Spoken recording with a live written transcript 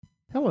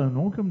Hello and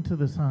welcome to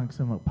the Sonic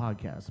Cinema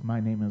Podcast. My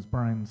name is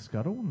Brian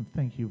Scuttle and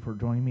thank you for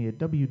joining me at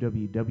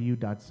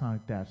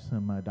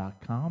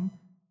www.sonic-cinema.com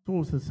as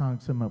well as the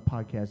Sonic Cinema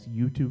Podcast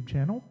YouTube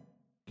channel.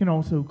 You can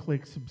also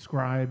click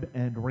subscribe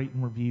and rate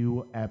and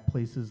review at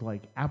places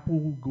like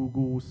Apple,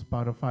 Google,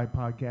 Spotify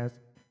podcasts,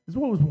 as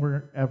well as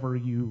wherever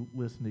you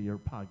listen to your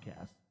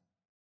podcasts.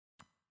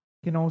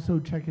 You can also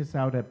check us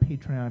out at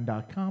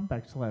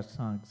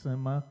patreon.com/Sonic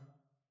Cinema.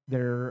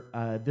 There,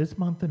 this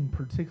month in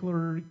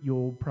particular,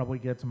 you'll probably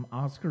get some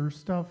Oscar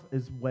stuff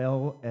as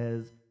well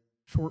as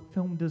short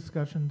film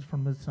discussions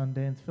from the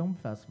Sundance Film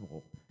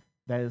Festival.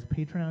 That is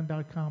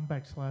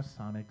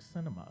patreon.com/Sonic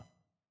Cinema.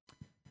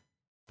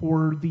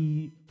 For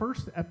the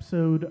first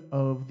episode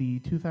of the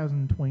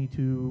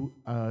 2022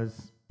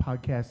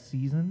 podcast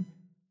season,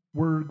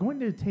 we're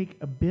going to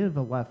take a bit of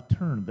a left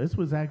turn. This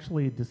was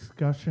actually a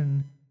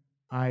discussion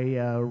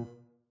I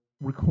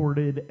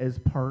recorded as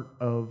part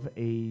of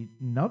a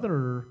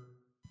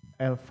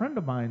friend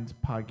of mine's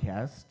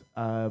podcast,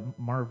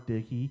 Marv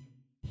Dickey.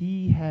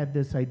 He had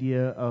this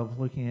idea of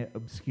looking at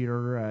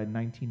obscure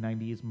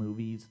 1990s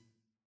movies,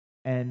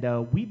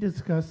 and we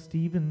discussed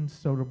Steven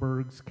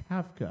Soderbergh's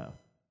Kafka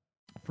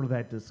for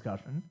that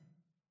discussion.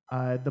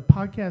 The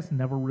podcast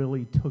never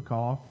really took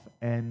off,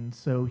 and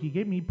so he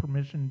gave me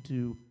permission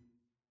to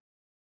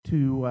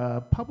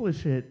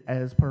publish it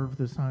as part of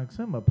the Sonic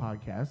Cinema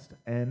podcast,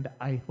 and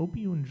I hope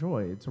you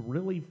enjoy. It's a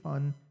really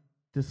fun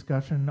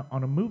discussion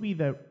on a movie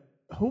that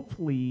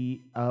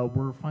hopefully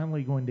we're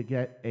finally going to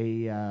get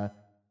a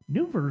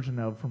new version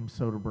of from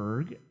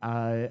Soderbergh.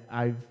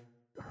 I've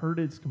heard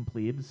it's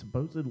completed. It's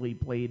supposedly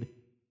played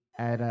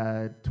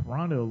at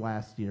Toronto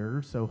last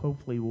year, so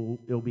hopefully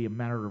it'll be a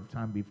matter of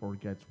time before it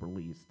gets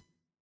released.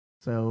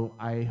 So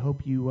I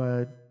hope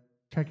you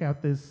check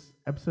out this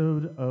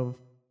episode of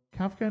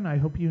Kafka, and I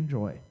hope you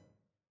enjoy.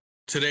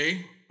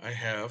 Today, I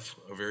have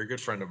a very good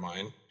friend of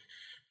mine.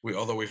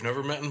 Although we've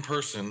never met in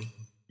person,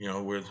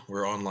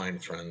 we're online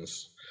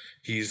friends.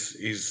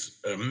 He's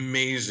an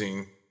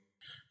amazing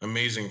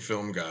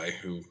film guy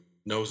who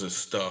knows his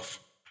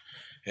stuff,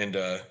 and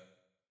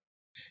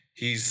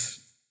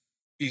he's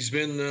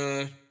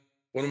been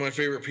one of my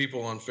favorite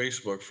people on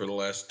Facebook for the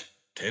last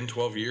 10,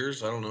 12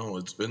 years. I don't know.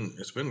 It's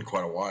been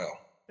quite a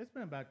while. It's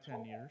been about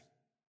 10 years.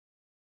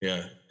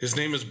 Yeah, his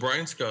name is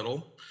Brian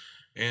Scuttle,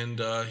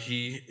 and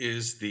he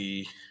is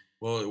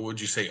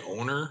would you say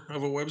owner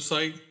of a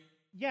website?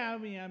 Yeah, I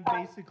mean, I'm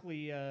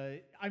basically,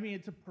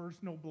 it's a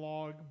personal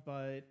blog,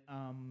 but,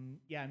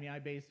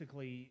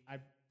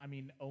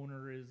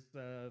 owner is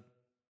a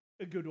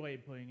good way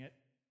of putting it.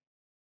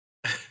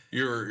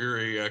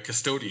 You're a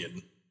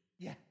custodian.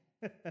 Yeah.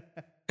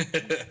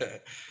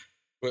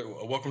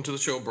 Welcome to the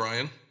show,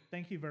 Brian.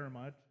 Thank you very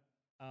much.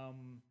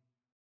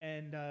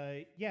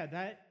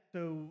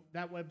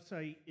 That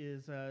website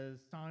is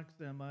Sonic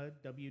Cinema,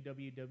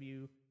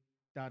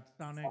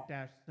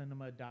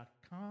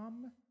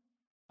 www.sonic-cinema.com.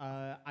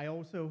 I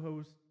also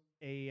host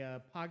a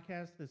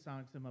podcast, the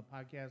Sonic Cinema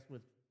Podcast,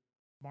 with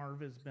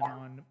Marv has been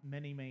on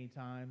many, many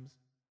times.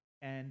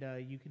 And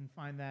you can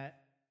find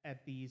that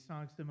at the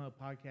Sonic Cinema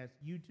Podcast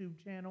YouTube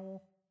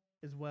channel,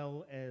 as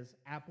well as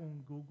Apple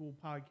and Google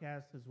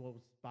Podcasts, as well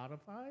as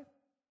Spotify.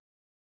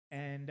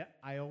 And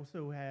I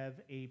also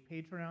have a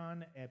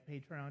Patreon at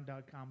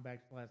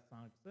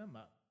patreon.com/Sonic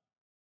Cinema.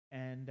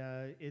 And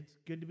it's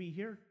good to be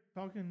here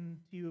talking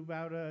to you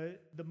about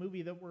the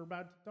movie that we're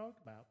about to talk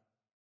about.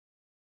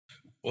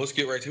 Well, let's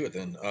get right to it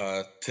then.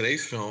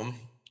 Today's film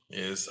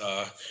is,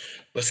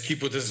 let's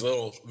keep with this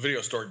little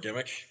video store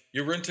gimmick.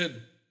 You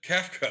rented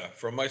Kafka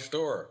from my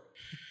store,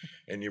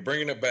 and you're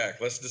bringing it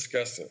back. Let's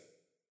discuss it.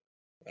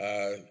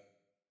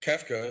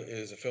 Kafka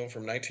is a film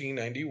from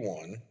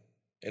 1991,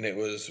 and it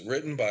was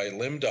written by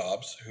Lim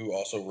Dobbs, who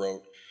also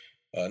wrote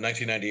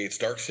 1998's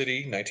Dark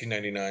City,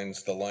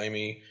 1999's The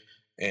Limey,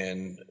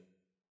 and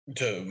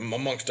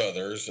amongst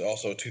others,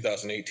 also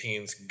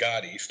 2018's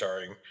Gotti,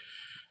 starring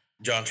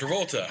John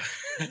Travolta.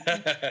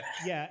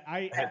 Yeah,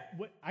 I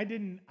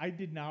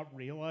did not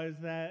realize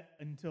that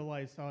until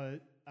I saw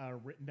it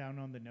written down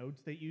on the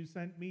notes that you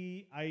sent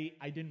me.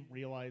 I didn't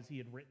realize he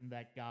had written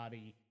that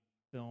Gotti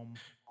film.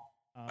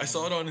 I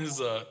saw it on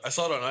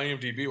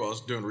IMDb while I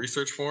was doing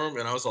research for him,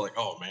 and I was like,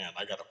 "Oh man,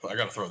 I gotta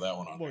throw that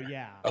one on." Well, there.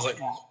 Yeah, I was like,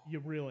 "You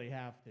really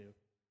have to."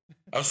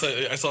 I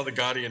saw the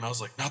Gotti, and I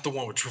was like, "Not the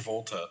one with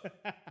Travolta."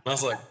 And I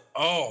was like,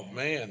 "Oh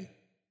man,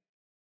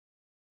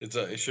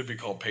 it should be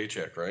called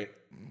Paycheck, right?"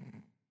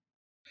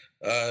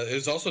 It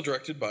was also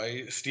directed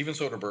by Steven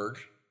Soderbergh.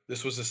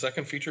 This was his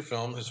second feature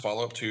film, his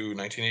follow-up to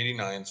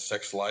 1989's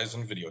Sex, Lies,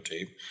 and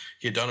Videotape.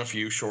 He had done a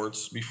few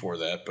shorts before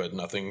that, but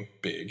nothing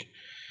big.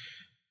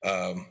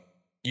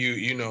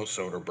 You know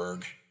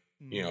Soderbergh.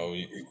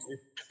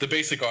 The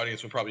basic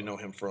audience would probably know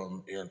him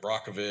from Erin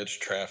Brockovich,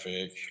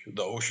 Traffic,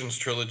 the Ocean's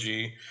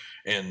trilogy,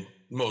 and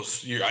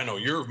I know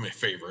your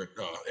favorite,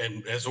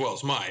 and as well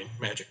as mine,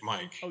 Magic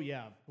Mike. Oh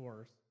yeah, of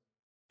course.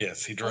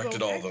 Yes, he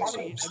directed all those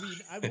films.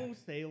 I will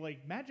say,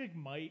 Magic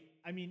Mike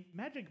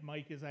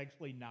is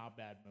actually not a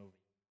bad movie.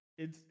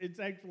 It's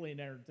actually an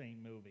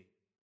entertaining movie.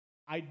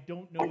 I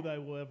don't know that I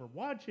will ever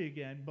watch it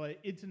again, but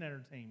it's an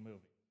entertaining movie.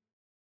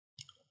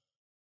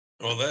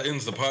 Well, that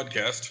ends the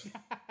podcast.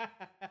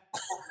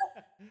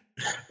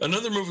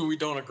 Another movie we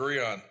don't agree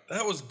on.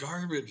 That was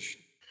garbage.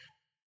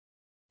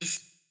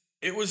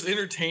 It was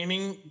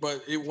entertaining,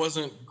 but it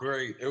wasn't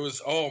great. It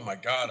was, oh my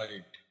God,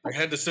 I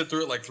had to sit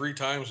through it like 3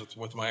 times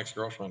with my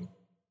ex-girlfriend.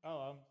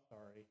 Oh, I'm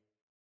sorry.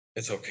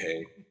 It's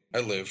okay. I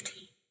lived.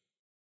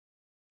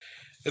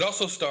 It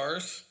also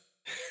stars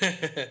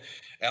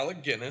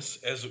Alec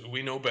Guinness, as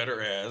we know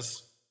better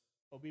as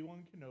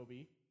Obi-Wan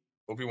Kenobi.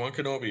 Obi-Wan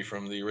Kenobi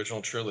from the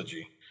original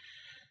trilogy.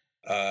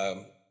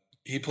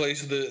 He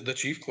plays the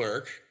chief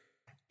cleric.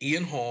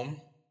 Ian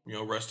Holm,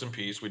 rest in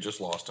peace. We just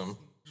lost him.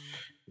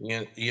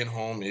 Ian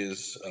Holm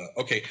is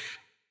okay.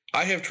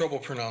 I have trouble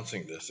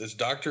pronouncing this. It's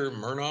Dr.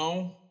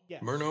 Murnau.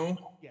 Yes. Murnau.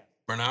 Yes.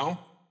 Murnau.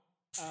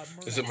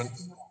 Murnau. Is it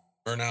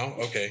Murnau?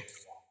 Okay.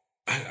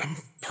 I'm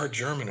part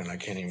German and I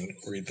can't even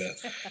read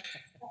that.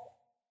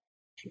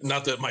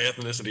 Not that my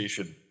ethnicity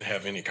should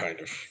have any kind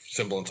of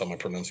semblance on my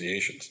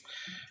pronunciations.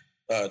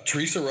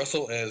 Teresa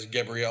Russell as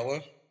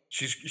Gabriella.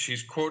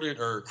 She's quoted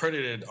or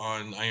credited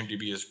on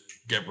IMDb as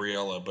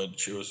Gabriella, but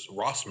she was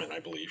Rossman, I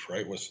believe,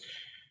 right?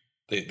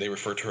 They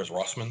refer to her as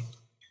Rossman.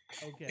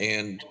 Okay.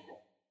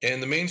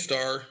 And the main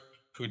star,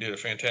 who did a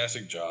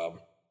fantastic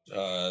job,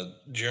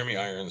 Jeremy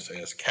Irons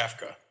as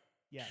Kafka.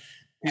 Yes.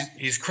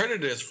 He's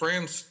credited as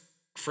Franz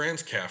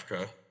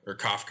Kafka or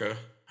Kafka.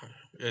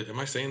 Am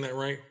I saying that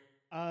right?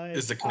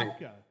 Is the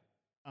Kafka.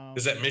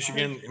 Is that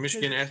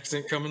Michigan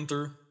accent coming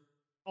through?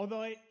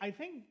 Although I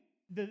think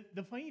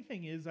the funny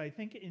thing is, I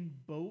think in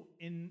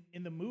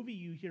the movie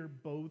you hear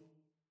both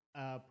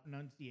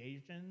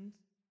pronunciations,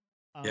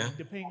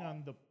 depending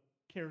on the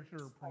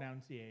character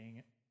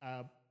pronouncing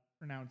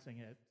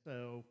it.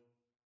 So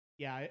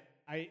yeah,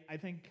 I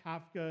think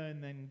Kafka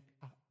and then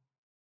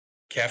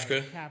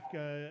Kafka.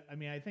 Kafka. I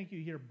mean, I think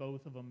you hear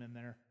both of them in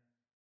there.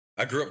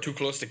 I grew up too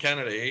close to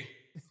Canada, eh?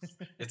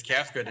 It's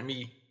Kafka to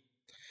me.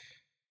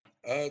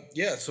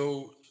 Yeah.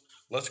 So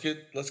let's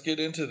get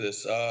into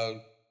this.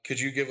 Could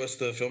you give us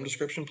the film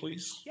description,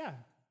 please? Yeah.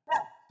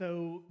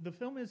 So the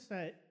film is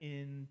set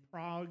in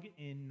Prague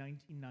in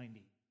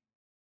 1990,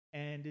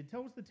 and it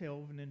tells the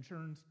tale of an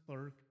insurance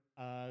clerk,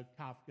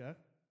 Kafka,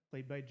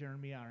 played by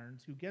Jeremy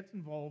Irons, who gets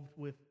involved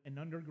with an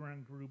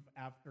underground group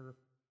after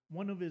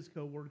one of his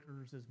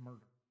co-workers is murdered.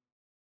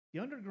 The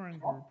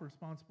underground group,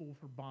 responsible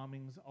for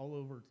bombings all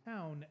over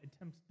town,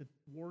 attempts to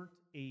thwart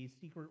a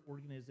secret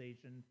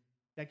organization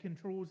that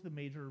controls the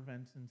major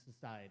events in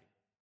society.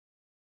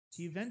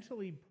 He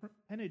eventually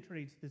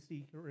penetrates the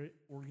secret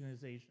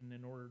organization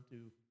in order to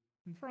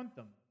confront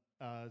them.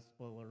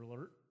 Spoiler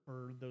alert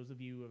for those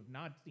of you who have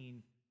not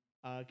seen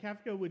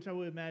Kafka, which I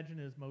would imagine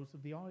is most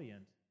of the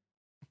audience.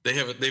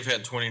 They've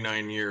had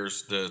 29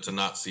 years to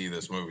not see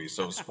this movie,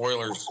 so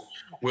spoilers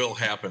will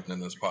happen in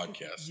this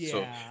podcast. Yeah.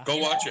 So go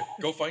watch it.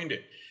 Go find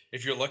it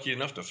if you're lucky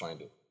enough to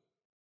find it.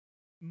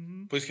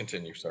 Mm-hmm. Please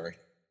continue. Sorry.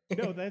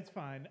 No, that's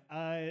fine.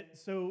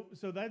 So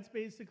that's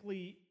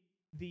basically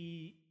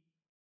the.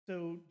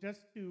 So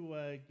just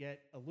to get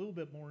a little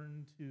bit more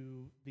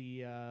into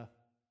the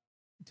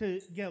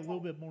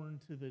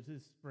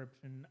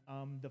description,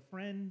 the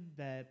friend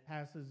that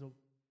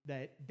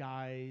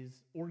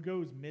dies or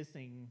goes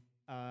missing,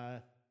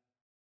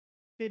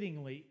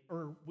 fittingly,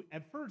 or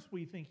at first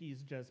we think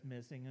he's just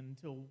missing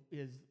until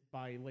his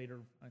body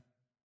later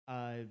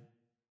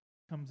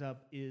comes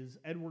up, is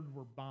Edward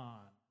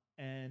Raban,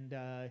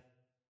 and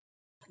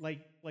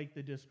like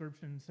the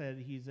description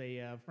said, he's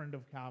a friend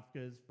of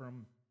Kafka's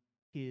from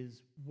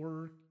his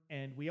work,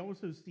 and we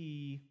also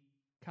see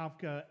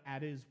Kafka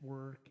at his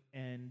work,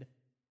 and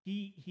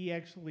he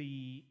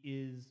actually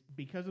is,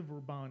 because of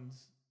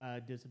Raban's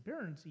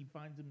disappearance, he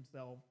finds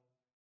himself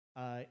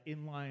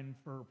in line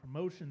for a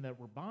promotion that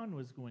Raban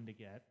was going to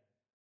get,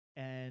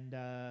 and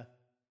the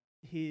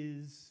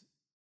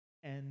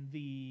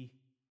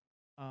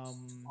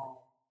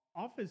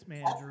office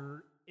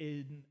manager,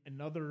 in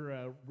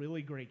another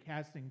really great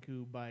casting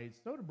coup by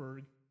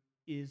Soderbergh,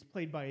 is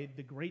played by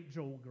the great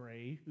Joel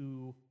Grey,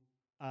 who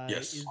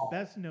is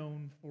best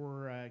known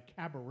for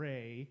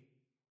Cabaret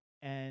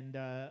and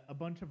a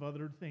bunch of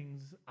other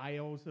things. I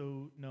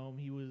also know him.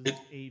 He was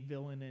a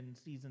villain in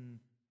season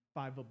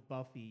 5 of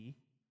Buffy.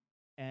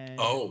 And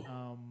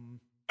I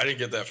didn't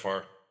get that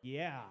far.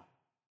 Yeah,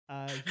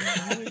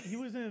 he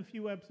was in a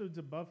few episodes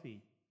of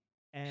Buffy,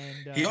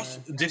 and he also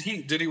did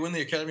he win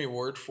the Academy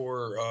Award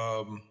for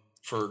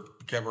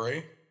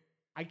Cabaret?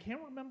 I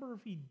can't remember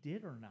if he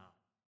did or not.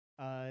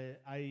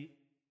 I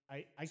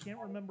can't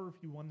remember if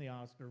he won the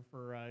Oscar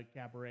for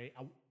Cabaret.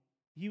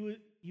 He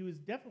was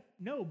definitely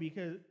no,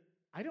 because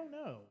I don't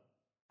know.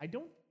 I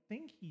don't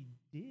think he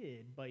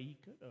did, but he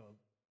could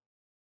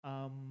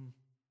have.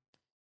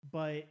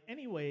 But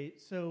anyway,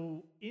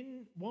 so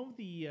in one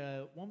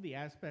of the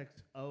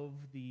aspects of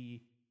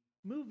the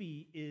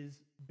movie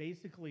is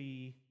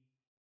basically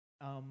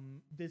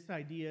this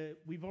idea.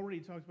 We've already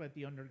talked about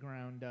the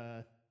underground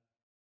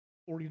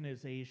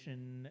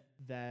organization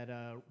that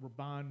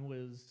Raban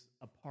was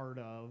a part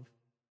of,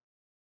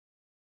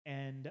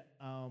 And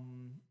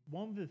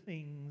one of the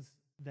things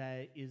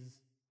that is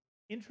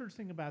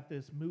interesting about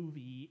this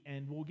movie,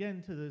 and we'll get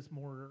into this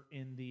more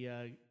in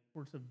the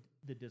course of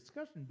the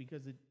discussion,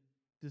 because it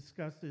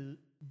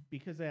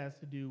has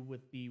to do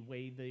with the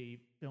way the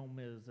film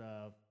is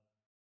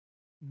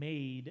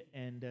made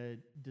and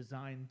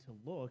designed to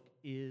look,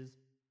 is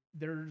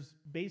there's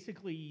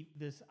basically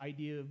this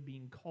idea of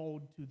being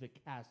called to the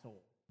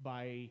castle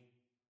by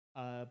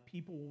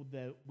people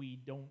that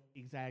we don't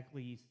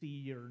exactly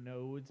see or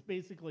know. It's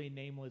basically a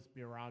nameless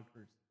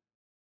bureaucracy.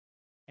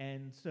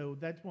 And so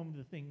that's one of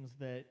the things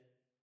that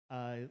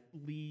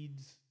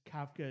leads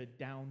Kafka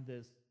down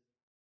this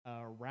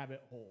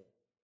rabbit hole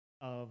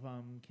of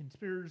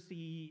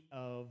conspiracy,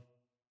 of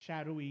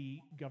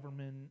shadowy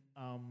government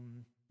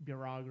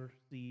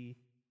bureaucracy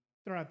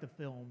throughout the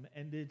film.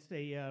 And it's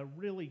a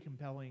really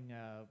compelling,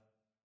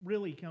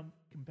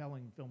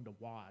 compelling film to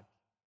watch.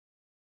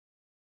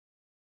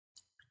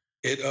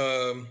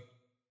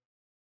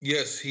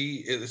 Yes,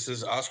 this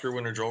is Oscar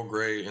winner Joel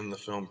Grey in the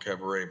film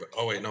Cabaret, but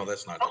oh wait, no,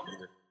 that's not it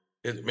either.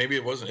 Maybe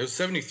it wasn't. It was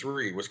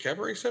 73. Was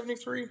Cabaret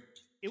 73?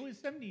 It was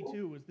 72.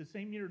 It was the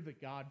same year The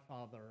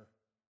Godfather.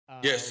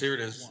 Yes, here it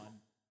is. Won.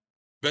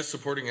 Best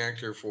supporting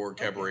actor for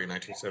Cabaret,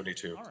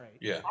 1972. All right.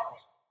 Yeah.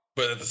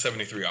 But at the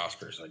 73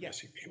 Oscars, I guess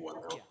he won.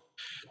 Yeah.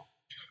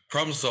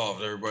 Problem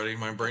solved, everybody.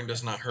 My brain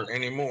does not hurt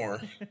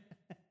anymore.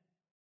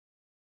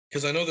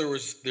 Because I know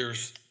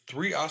there's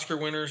 3 Oscar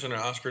winners and an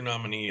Oscar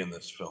nominee in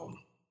this film.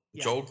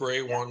 Yeah. Joel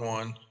Grey won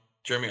one.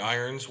 Jeremy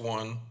Irons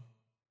won.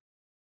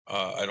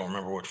 I don't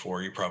remember what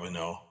for. You probably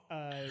know.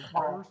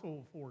 Reversal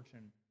of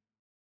Fortune.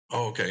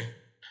 Oh, okay.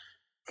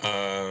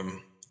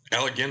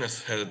 Alec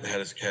Guinness had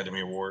his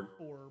Academy Award.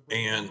 For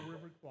and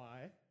River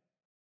Kwai.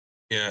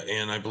 Yeah,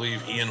 and I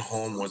believe Ian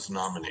Holm was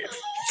nominated.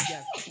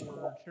 Yes,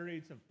 for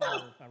Chariots of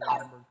Fire, if I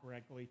remember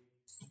correctly.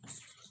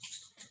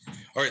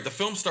 All right, the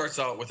film starts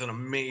out with an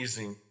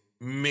amazing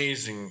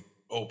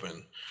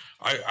open.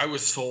 I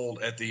was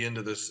sold at the end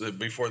of this,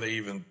 before they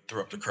even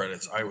threw up the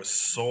credits. I was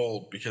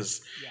sold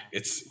because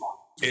it's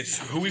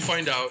who we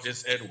find out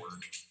is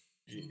Edward.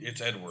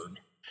 It's Edward,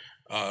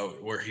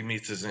 where he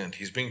meets his end.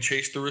 He's being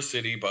chased through a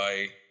city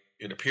by,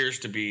 it appears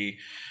to be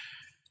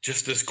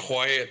just this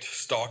quiet,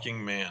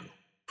 stalking man,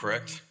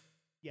 correct?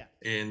 Yeah.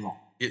 In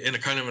a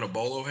kind of in a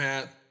bolo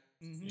hat,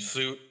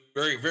 suit,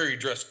 very, very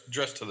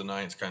dressed to the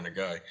nines kind of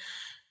guy.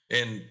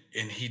 And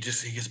he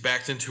gets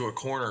backed into a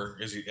corner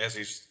as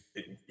he's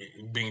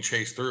being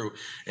chased through,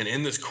 and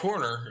in this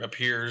corner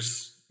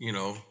appears,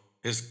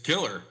 his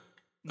killer,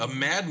 a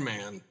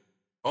madman.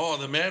 Oh,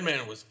 the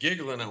madman was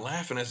giggling and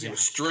laughing as he was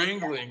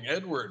strangling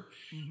Edward.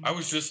 I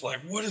was just like,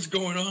 what is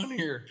going on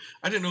here?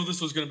 I didn't know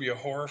this was going to be a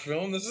horror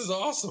film. This is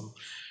awesome.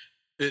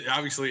 It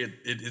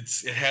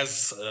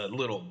has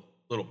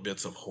little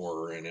bits of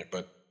horror in it,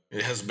 but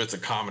it has bits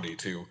of comedy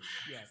too.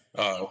 Yes.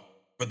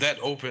 But that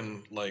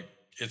open, like,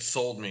 it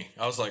sold me.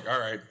 I was like, all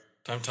right,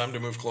 time to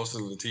move closer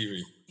to the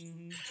TV.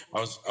 I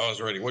was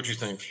ready. What'd you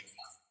think?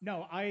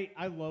 No, I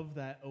love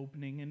that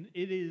opening, and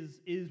it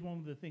is one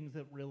of the things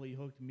that really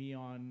hooked me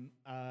on.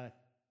 I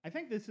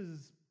think this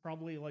is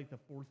probably like the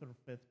 4th or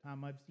 5th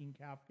time I've seen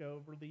Kafka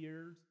over the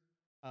years,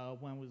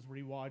 when I was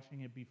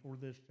rewatching it before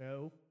this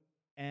show.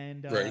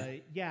 And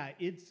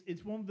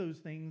it's one of those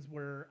things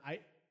where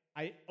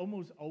I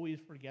almost always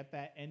forget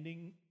that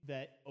ending,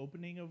 that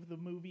opening of the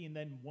movie, and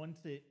then once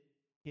it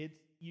hits,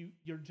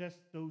 you're just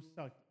so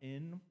sucked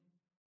in.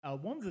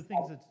 One of the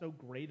things that's so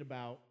great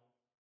about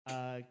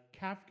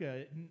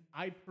Kafka,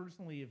 I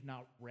personally have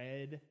not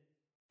read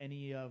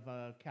any of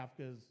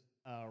Kafka's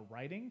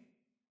writing,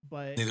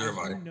 but neither have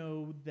I.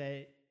 Know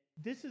that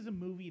this is a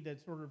movie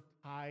that sort of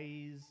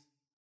ties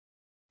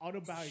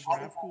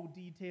autobiographical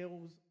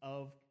details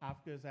of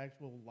Kafka's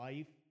actual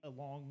life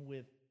along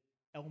with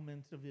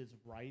elements of his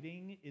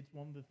writing. It's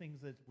one of the things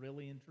that's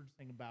really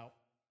interesting about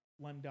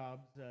Lem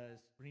Dobbs'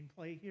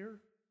 screenplay here.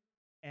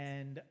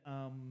 And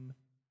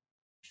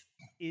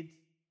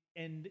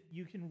and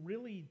you can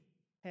really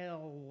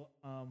tell,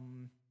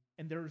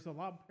 and there's a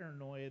lot of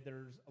paranoia,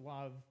 there's a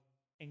lot of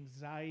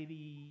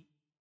anxiety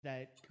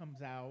that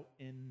comes out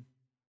in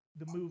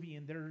the movie,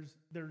 and there's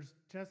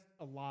just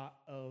a lot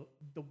of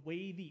the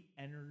way the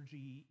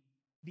energy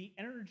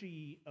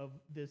of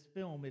this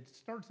film, it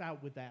starts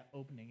out with that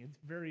opening. It's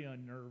very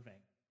unnerving.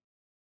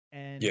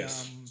 And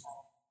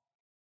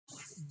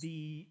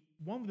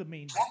one of the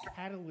main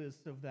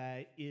catalysts of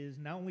that is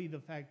not only the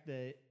fact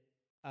that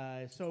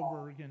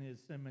Soderbergh and his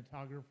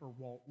cinematographer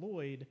Walt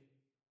Lloyd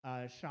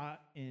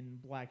shot in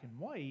black and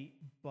white,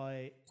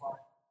 but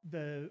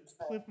the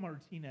Cliff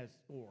Martinez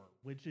score,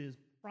 which is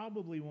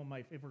probably one of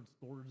my favorite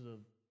scores of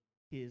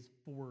his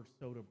for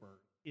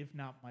Soderbergh, if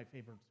not my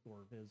favorite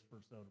score of his for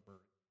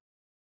Soderbergh.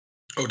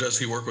 Oh, does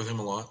he work with him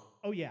a lot?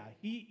 Oh yeah,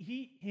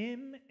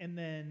 him, and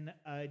then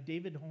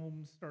David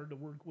Holmes started to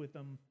work with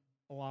him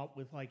a lot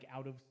with like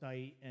Out of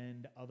Sight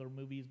and other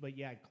movies. But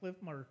yeah, Cliff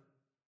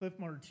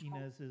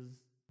Martinez has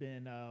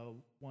been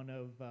one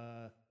of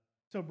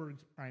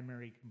Soderbergh's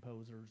primary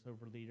composers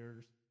over the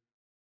years.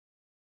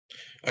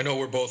 I know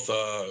we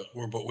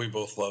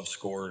both love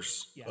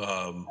scores.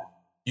 Yeah.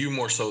 You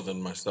more so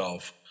than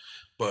myself,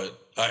 but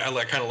I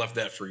like kind of left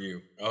that for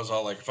you. I was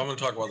all like, if I'm going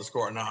to talk about the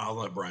score, no, I'll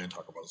let Brian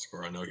talk about the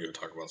score. I know he would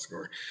talk about the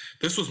score.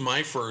 This was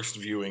my first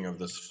viewing of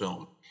this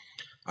film.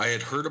 I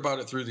had heard about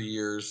it through the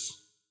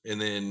years, and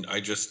then I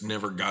just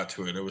never got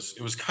to it. It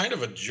was kind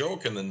of a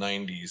joke in the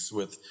 '90s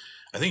with,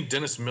 I think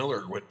Dennis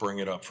Miller would bring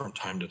it up from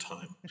time to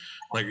time,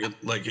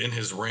 like in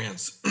his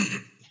rants,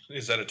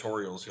 his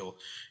editorials.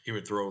 He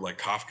would throw like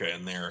Kafka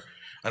in there.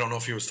 I don't know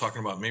if he was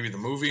talking about maybe the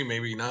movie,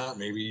 maybe not,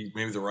 maybe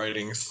the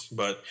writings,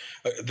 but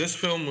this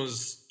film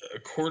was,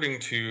 according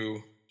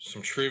to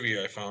some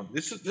trivia I found,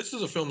 this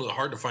is a film that's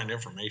hard to find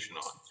information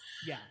on.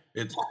 Yeah.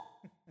 It's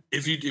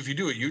if you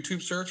do a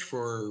YouTube search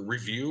for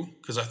review,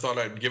 because I thought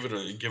I'd give it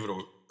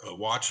a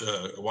watch,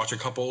 watch a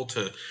couple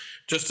to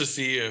just to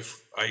see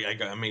if I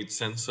made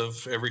sense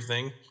of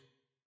everything,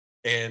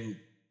 and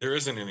there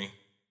isn't any.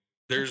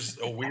 There's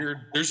a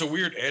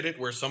weird edit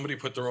where somebody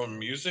put their own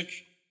music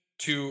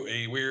to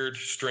a weird,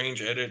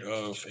 strange edit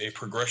of a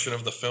progression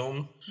of the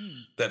film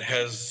that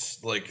has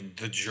like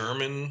the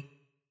German,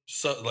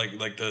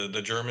 like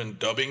the German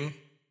dubbing.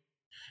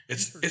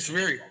 It's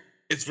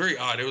very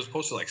odd. It was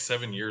posted like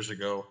 7 years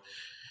ago.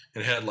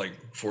 It had like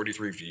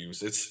 43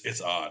 views.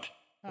 It's odd.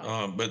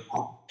 But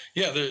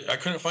yeah, I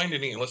couldn't find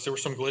any unless there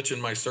was some glitch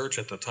in my search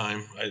at the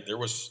time. I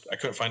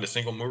couldn't find a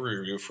single movie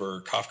review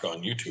for Kafka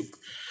on YouTube.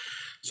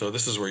 So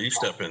this is where you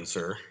step in,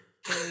 sir.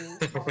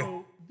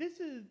 So this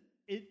is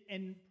it,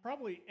 and part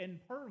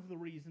of the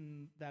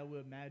reason that I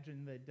would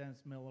imagine that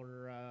Dennis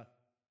Miller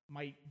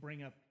might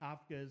bring up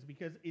Kafka is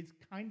because it's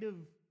kind of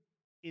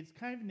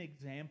an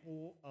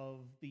example of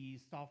the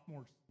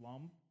sophomore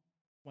slump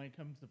when it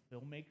comes to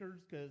filmmakers,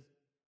 because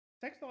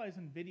Sex Lies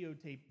and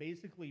Videotape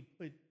basically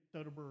put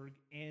Soderbergh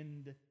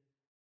and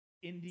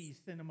indie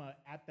cinema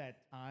at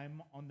that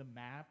time on the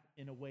map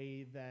in a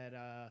way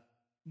that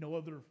no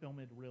other film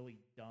had really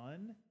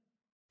done.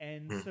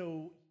 And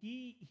so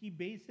he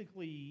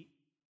basically,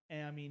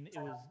 and I mean, it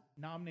was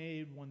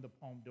nominated, won the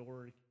Palme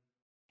d'Or.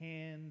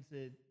 Cannes,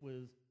 it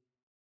was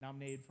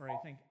nominated for, I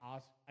think,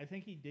 Oscar. I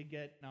think he did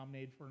get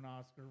nominated for an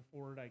Oscar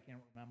for it. I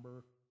can't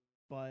remember,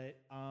 but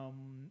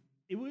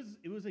it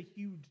was a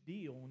huge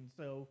deal, and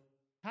so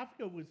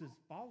Kafka was his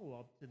follow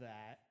up to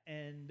that,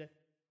 and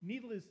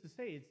needless to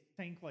say, it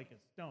sank like a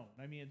stone.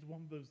 I mean, it's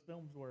one of those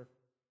films where,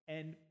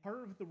 and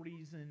part of the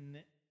reason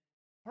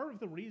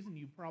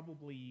you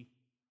probably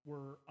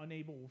were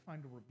unable to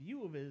find a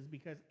review of it is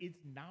because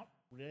it's not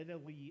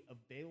readily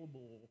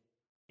available,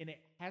 and it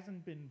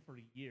hasn't been for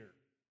years.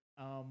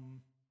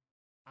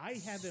 I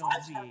have it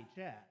on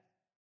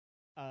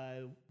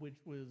VHS, which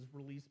was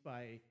released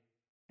by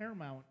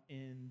Paramount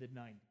in the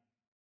 '90s,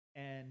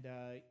 and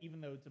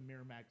even though it's a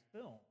Miramax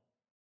film,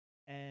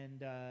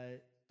 and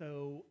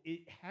so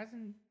it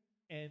hasn't,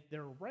 and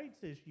there are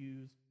rights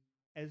issues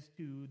as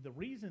to the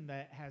reason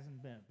that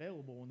hasn't been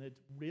available, and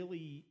it's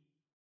really,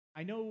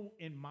 I know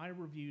in my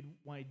review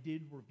when I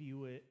did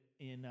review it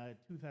in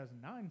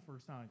 2009 for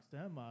Sonic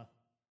Cinema,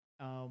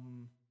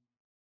 um,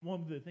 one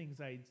of the things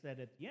I had said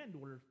at the end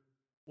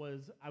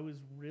was I was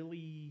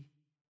really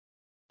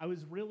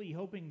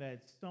hoping that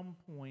at some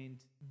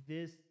point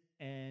this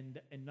and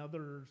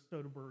another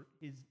Soderbergh,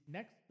 his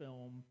next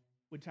film,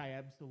 which I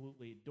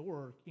absolutely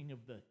adore, King of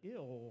the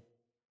Hill,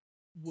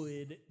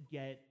 would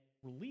get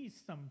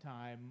released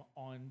sometime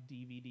on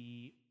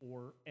DVD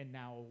and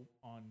now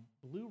on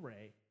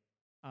Blu-ray.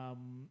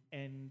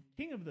 And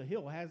King of the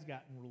Hill has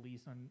gotten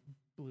released on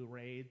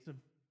Blu-ray. It's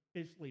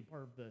officially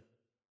part of the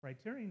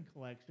Criterion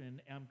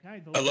Collection. And I'm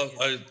kind of I hoping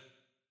love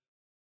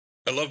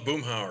I love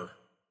Boomhauer.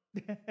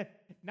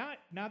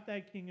 not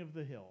that King of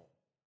the Hill.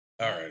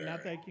 All Not, right, all not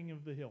right. that King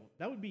of the Hill.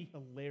 That would be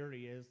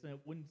hilarious, and it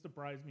wouldn't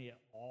surprise me at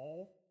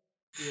all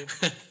if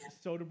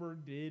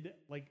Soderbergh did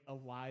like a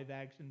live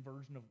action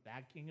version of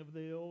that King of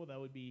the Hill. That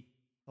would be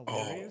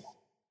hilarious.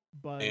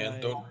 But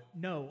And don't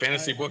no,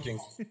 fantasy booking.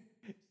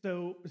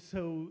 so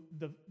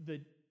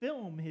the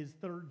film, his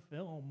third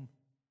film,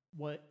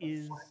 what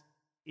is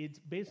it's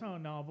based on a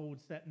novel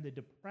set in the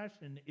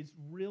Depression. It's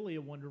really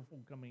a wonderful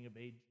coming of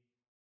age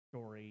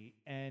story,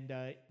 and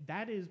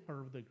that is part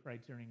of the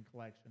Criterion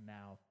Collection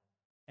now.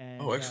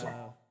 And Oh, excellent.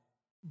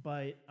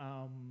 but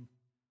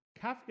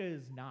Kafka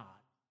is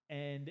not.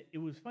 And it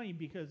was funny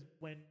because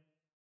when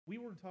we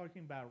were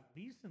talking about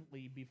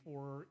recently,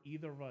 before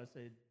either of us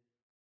had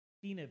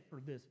seen it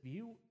for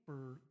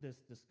this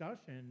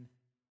discussion,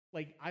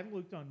 like I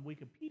looked on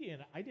Wikipedia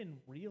and I didn't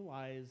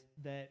realize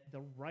that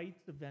the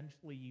rights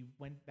eventually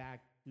went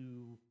back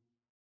to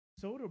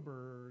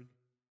Soderbergh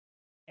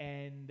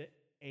and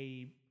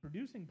a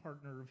producing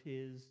partner of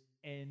his,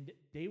 and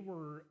they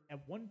were at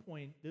one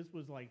point, this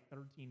was like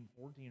 13,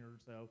 14 or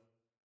so,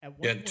 at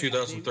one Yeah, point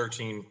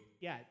 2013.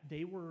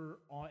 they were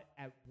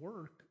at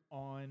work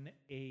on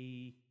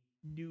a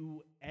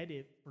new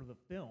edit for the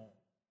film,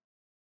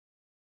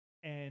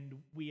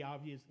 and we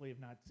obviously have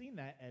not seen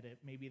that edit.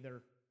 Maybe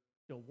they're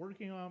still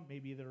working on it,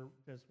 maybe they're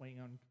just waiting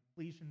on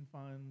completion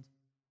funds,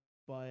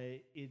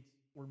 but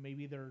or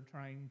maybe they're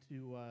trying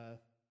to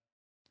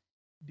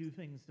do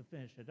things to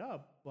finish it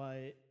up,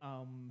 but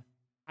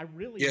I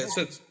really Yeah, hope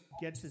so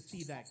we get to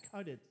see that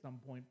cut at some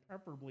point,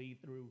 preferably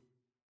through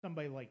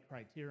somebody like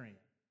Criterion.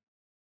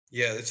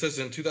 yeah, it says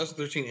in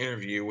 2013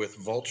 interview with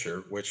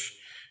Vulture, which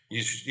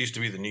used to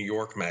be the New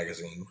York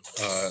magazine.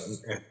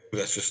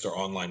 That's just their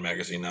online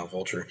magazine now,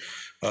 Vulture.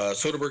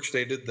 Soderbergh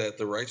stated that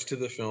the rights to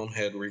the film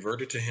had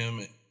reverted to him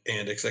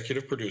and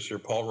executive producer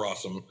Paul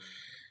Rossum.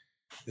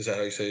 Is that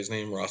how you say his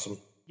name, Rossum?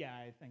 Yeah,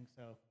 I think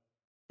so.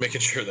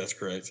 Making sure that's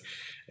correct,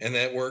 and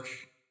that work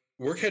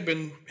had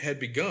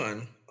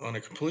begun on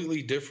a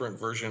completely different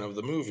version of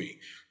the movie.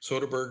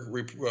 Soderbergh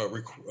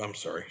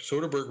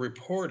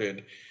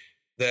reported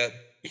that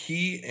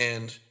he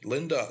and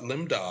Lim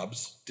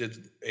Dobbs did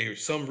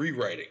some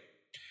rewriting.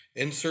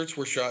 Inserts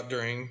were shot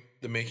during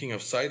the making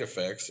of Side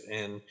Effects,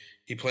 and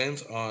he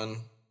plans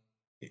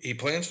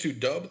to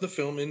dub the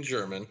film in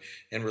German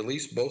and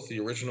release both the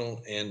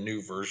original and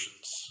new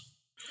versions.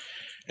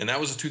 And that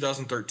was in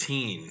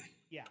 2013.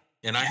 Yeah.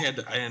 And I had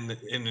to, and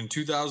in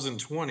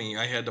 2020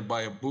 I had to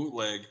buy a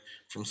bootleg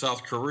from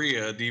South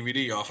Korea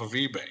DVD off of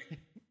eBay.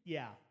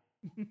 Yeah.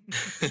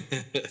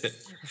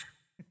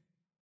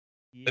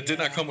 It did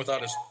not come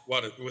without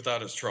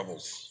its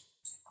troubles.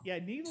 Yeah,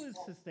 needless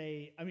to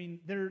say, I mean,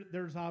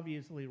 there's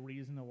obviously a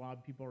reason a lot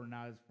of people are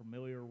not as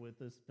familiar with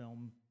this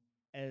film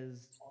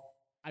as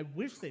I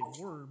wish they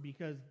were,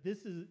 because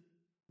this is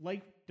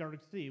like Dark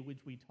City, which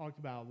we talked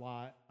about a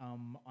lot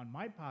on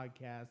my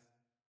podcast.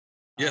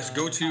 Yes,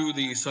 go to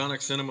the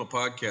Sonic Cinema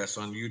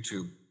podcast on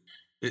YouTube.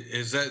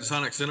 Is that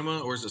Sonic Cinema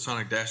or is it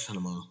Sonic Dash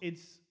Cinema?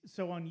 It's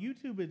so on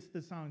YouTube. It's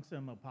the Sonic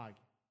Cinema podcast.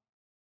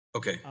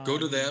 Okay, go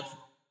to that.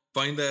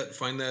 Find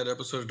that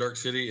episode of Dark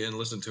City and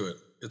listen to it.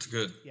 It's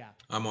good. Yeah,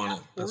 I'm on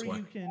it. That's why.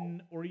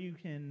 You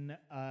can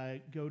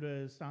go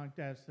to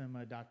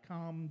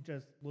sonic-cinema.com.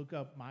 Just look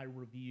up my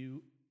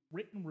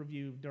written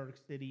review of Dark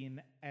City,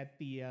 and at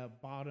the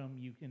bottom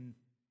you can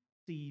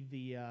see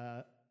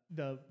the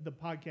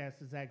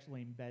podcast is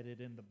actually embedded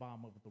in the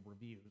bottom of the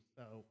review.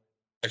 So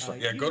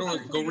excellent. Yeah,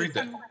 go read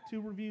that.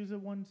 Two reviews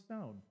of one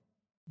stone.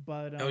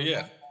 But oh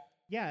yeah,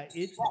 yeah.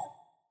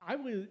 I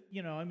was,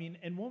 I mean,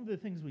 and one of the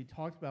things we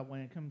talked about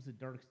when it comes to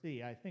Dark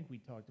City, I think we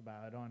talked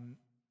about it on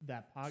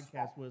that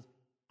podcast, was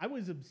I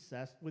was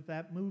obsessed with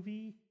that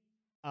movie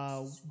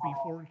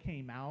before it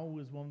came out. It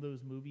was one of those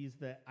movies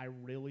that I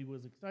really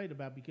was excited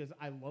about because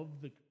I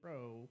love The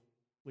Crow,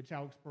 which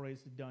Alex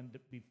Proyas had done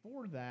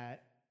before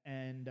that,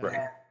 and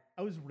right.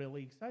 I was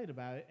really excited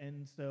about it.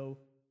 And so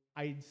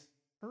I'd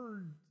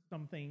heard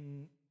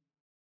something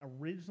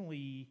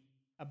originally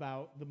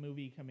about the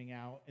movie coming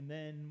out, and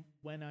then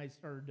when I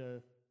started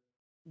to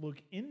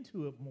look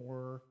into it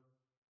more,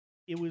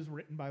 it was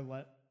co-written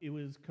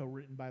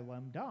by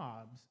Lem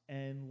Dobbs,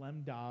 and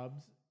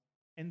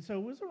so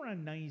it was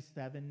around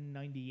 97,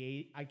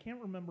 98. I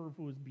can't remember if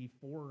it was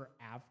before or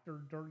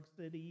after Dark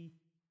City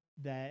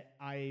that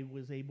I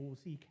was able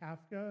to see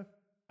Kafka.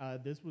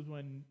 This was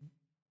when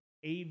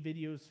A,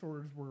 video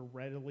stores were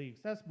readily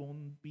accessible,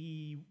 and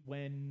B,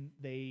 when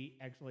they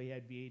actually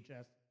had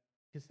VHS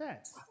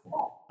cassettes.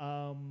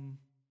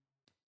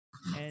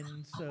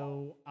 And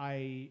so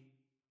I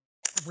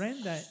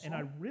ran that, and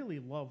I really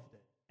loved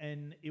it.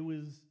 And it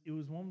was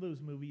one of those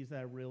movies that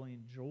I really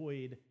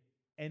enjoyed.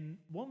 And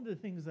one of the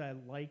things that I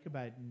like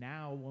about it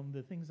now, one of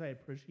the things I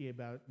appreciate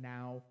about it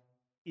now,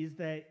 is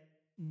that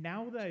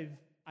now that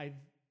I've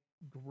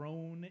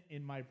grown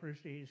in my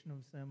appreciation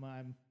of cinema,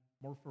 I'm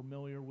more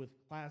familiar with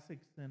classic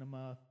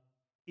cinema.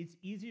 It's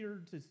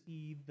easier to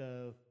see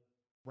the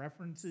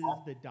references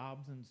that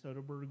Dobbs and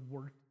Soderbergh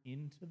worked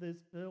into this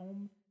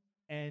film.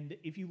 And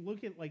if you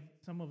look at like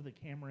some of the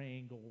camera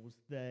angles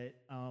that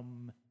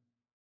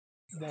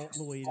Walt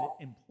Lloyd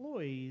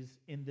employs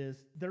in this,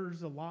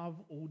 there's a lot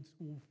of old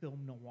school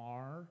film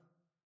noir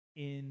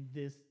in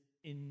this,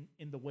 in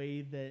the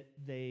way that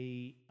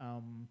they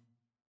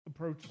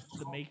approach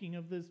the making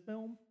of this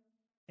film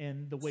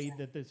and the way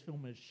that this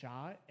film is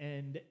shot.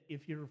 And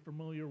if you're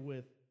familiar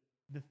with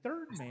The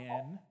Third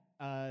Man,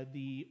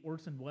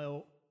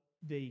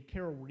 the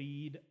Carol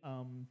Reed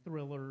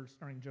thriller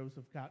starring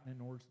Joseph Cotten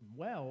and Orson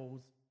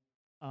Welles,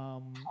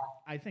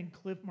 I think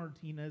Cliff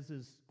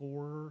Martinez's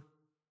score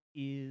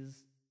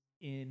is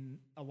in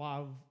a lot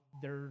of,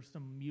 there's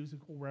some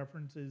musical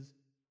references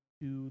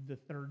to The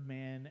Third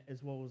Man,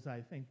 as well as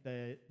I think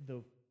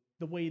the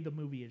way the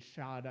movie is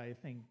shot, I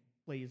think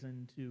plays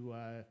into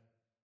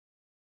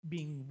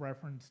being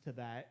referenced to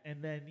that.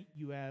 And then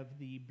you have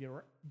the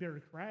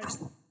bureaucratic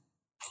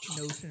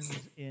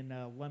notions in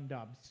Lem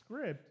Dobbs'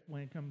 script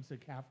when it comes to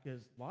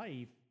Kafka's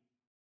life,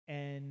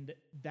 and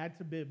that's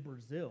a bit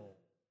Brazil.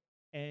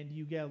 And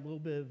you get a little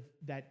bit of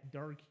that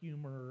dark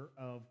humor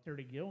of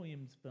Terry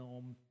Gilliam's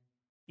film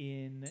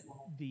in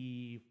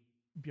the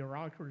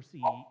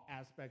bureaucracy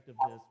aspect of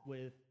this,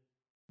 with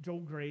Joel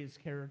Grey's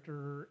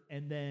character,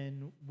 and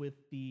then with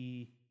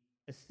the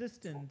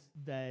assistants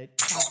that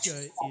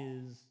Kafka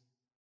is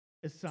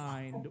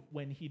assigned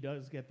when he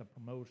does get the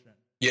promotion.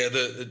 Yeah,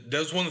 that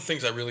was one of the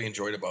things I really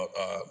enjoyed about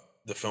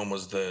the film,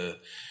 was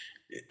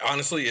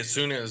honestly, as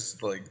soon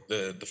as like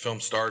the film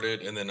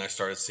started, and then I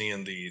started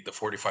seeing the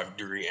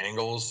 45-degree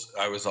angles,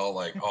 I was all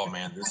like, "Oh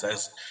man, this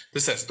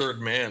has Third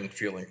Man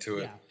feeling to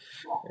it."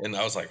 Yeah. And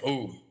I was like,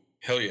 "Oh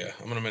hell yeah,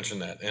 I'm gonna mention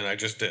that," and I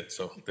just did.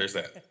 So there's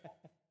that.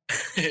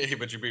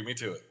 But you beat me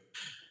to it.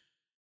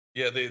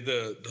 Yeah,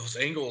 the those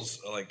angles,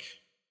 like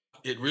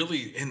it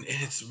really, and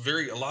it's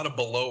very a lot of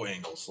below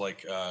angles,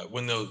 like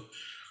when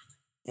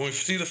we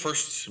see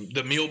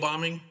the meal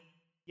bombing,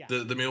 Yeah.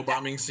 the meal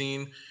bombing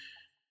scene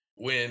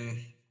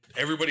when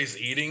everybody's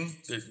eating,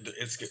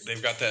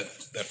 they've got that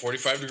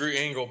 45-degree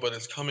angle, but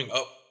it's coming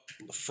up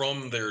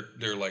from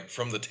their like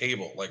from the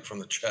table, like from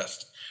the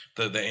chest.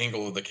 The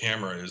angle of the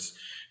camera is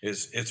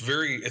it's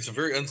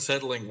very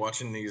unsettling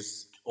watching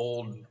these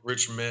old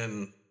rich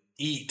men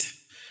eat.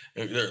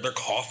 They're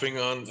coughing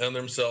on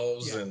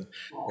themselves, Yeah.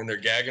 and they're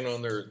gagging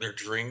on their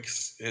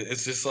drinks.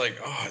 It's just like,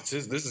 oh,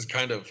 this is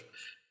kind of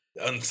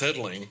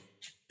unsettling,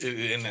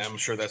 and I'm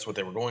sure that's what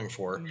they were going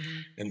for.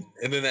 Mhm.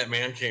 And then that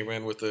man came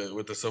in with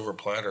the silver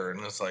platter, and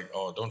it's like,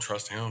 oh, don't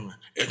trust him.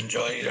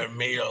 Enjoy your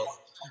meal.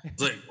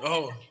 It's like,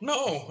 oh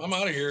no, I'm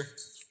out of here.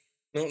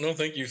 No,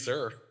 thank you,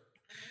 sir.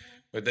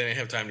 But they didn't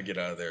have time to get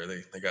out of there.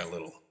 They got a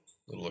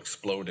little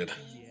exploded.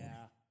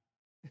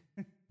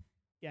 Yeah.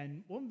 Yeah,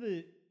 and one of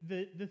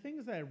the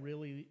things that I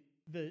really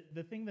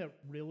the thing that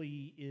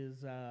really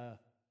is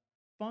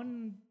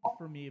fun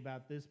for me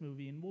about this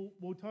movie, and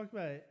we'll talk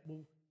about it,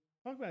 we'll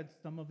talk about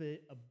some of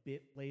it a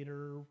bit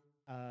later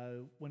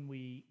when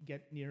we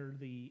get near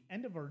the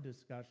end of our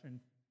discussion,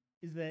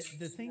 is that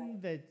the thing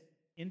that's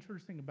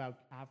interesting about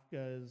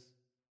Kafka's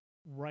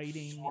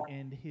writing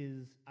and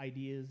his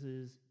ideas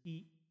is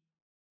he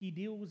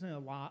deals in a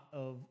lot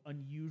of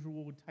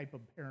unusual type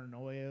of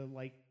paranoia,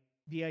 like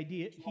the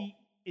idea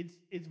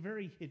it's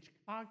very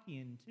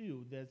Hitchcockian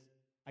too, this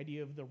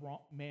idea of the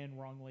man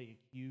wrongly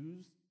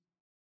accused,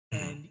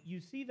 and you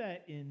see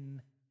that in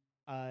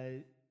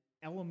uh,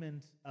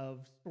 elements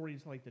of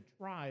stories like The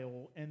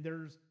Trial, and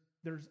there's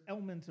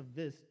elements of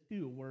this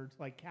too, where it's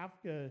like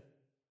Kafka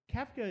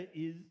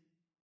is,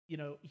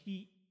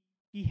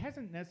 he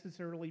hasn't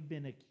necessarily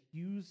been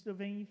accused of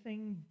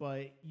anything,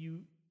 but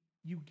you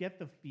get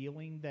the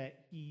feeling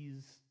that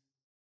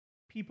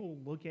people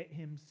look at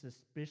him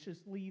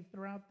suspiciously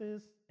throughout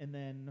this, and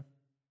then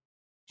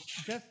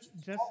just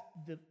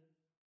the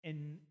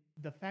and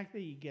the fact that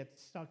he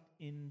gets sucked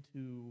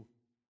into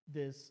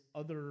this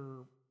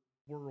other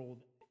world,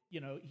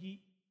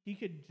 he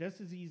could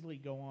just as easily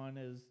go on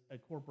as a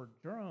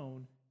corporate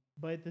drone,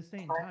 but at the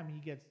same time he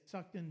gets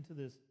sucked into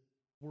this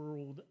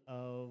world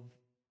of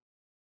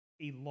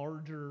a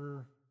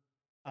larger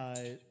uh,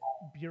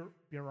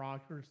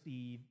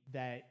 bureaucracy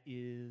that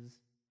is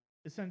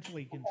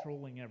essentially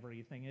controlling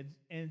everything.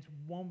 It's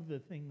one of the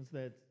things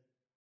that's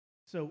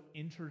so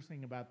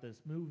interesting about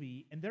this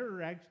movie. And there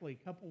are actually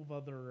a couple of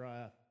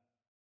other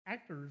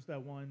actors that I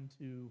wanted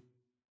to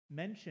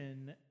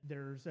mention.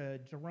 There's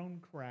Jerome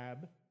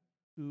Crabb,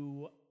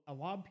 who a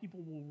lot of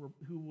people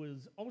who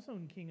was also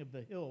in King of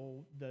the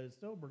Hill, the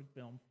Spielberg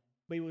film,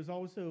 but he was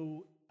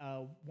also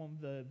one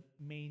of the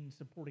main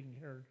supporting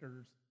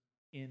characters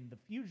in The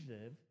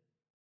Fugitive.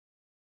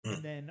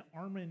 And then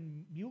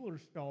Armin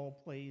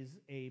Mueller-Stahl plays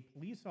a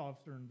police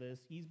officer in this.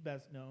 He's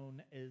best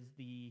known as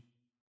the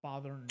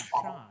father in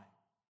Shine.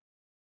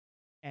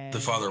 And The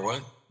father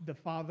what? The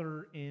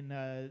father in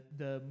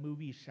the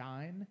movie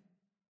Shine.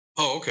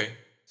 Oh, okay.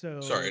 So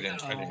sorry, I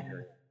didn't hear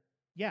it.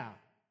 Yeah.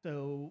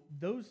 So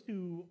those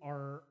two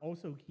are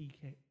also key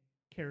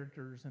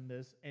characters in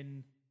this,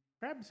 and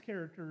Crab's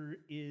character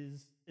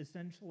is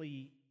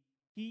essentially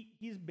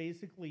he's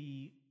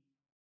basically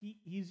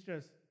he's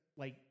just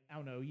like, I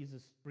don't know, he's a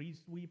street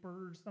sweeper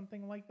or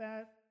something like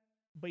that.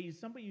 But he's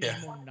somebody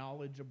who's more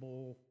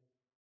knowledgeable.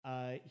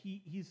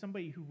 He's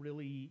somebody who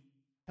really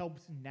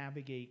helps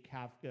navigate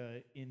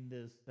Kafka in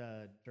this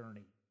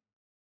journey.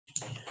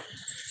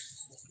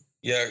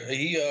 Yeah,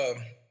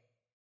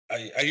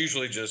 I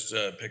usually just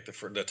pick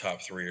the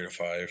top 3 or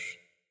 5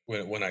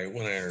 when I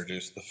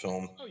introduce the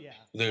film. Oh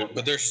yeah.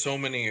 But there's so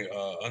many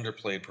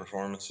underplayed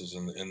performances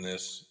in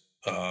this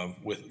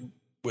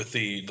with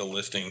the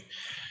listing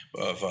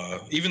of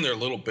even their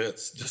little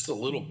bits. Just the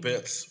little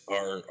bits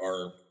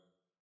are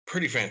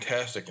pretty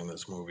fantastic in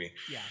this movie.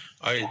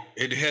 Yeah.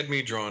 It had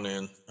me drawn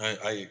in.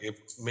 It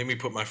made me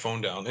put my phone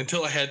down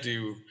until I had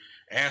to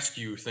ask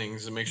you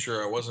things and make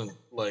sure I wasn't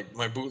like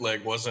my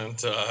bootleg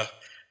wasn't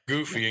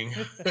being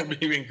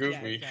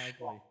goofy. Yeah,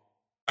 exactly.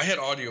 I had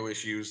audio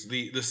issues.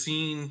 The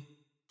scene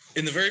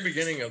in the very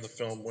beginning of the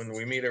film when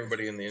we meet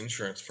everybody in the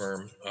insurance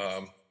firm,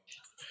 now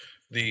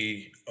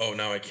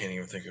I can't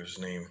even think of his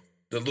name.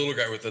 The little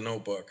guy with the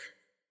notebook.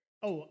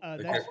 Oh,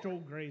 that's Joel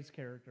Grey's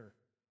character.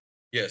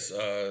 Yes,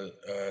 I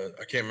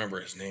can't remember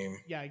his name.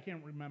 Yeah, I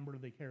can't remember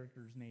the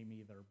character's name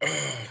either.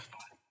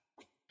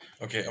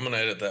 Okay, I'm gonna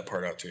edit that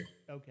part out too.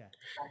 Okay.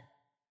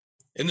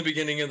 In the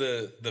beginning of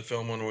the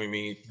film, when we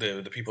meet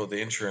the people at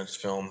the insurance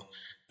film,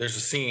 there's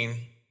a scene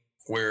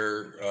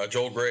where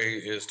Joel Grey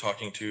is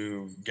talking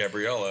to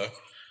Gabriella,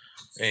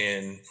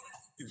 and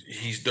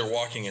they're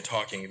walking and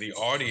talking. The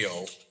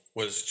audio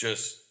was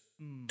just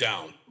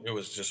down. It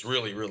was just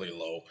really, really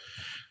low.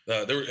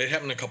 It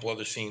happened in a couple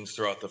other scenes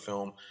throughout the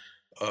film,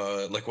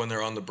 like when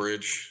they're on the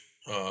bridge.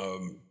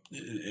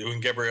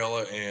 When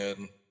Gabriella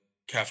and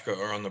Kafka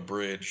are on the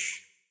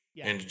bridge,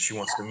 and she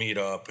wants to meet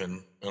up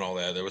and all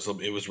that.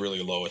 It was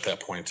really low at that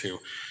point too.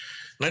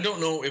 And I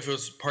don't know if it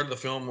was part of the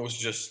film was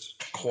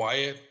just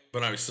quiet,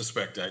 but I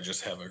suspect I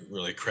just have a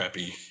really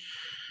crappy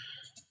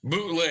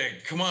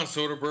bootleg. Come on,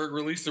 Soderbergh,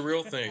 release the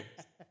real thing.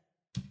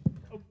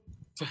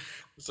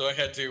 So I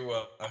had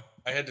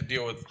to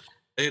deal with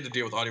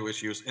audio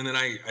issues, and then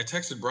I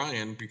texted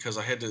Brian because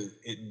I had to.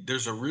 There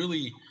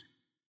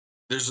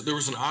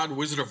was an odd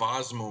Wizard of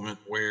Oz moment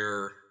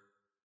where,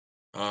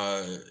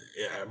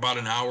 about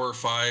an hour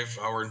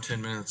and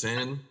 10 minutes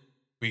in,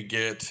 we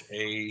get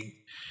a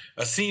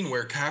scene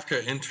where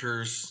Kafka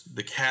enters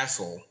the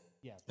castle,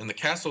 and the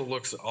castle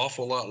looks an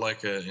awful lot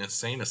like an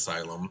insane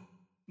asylum,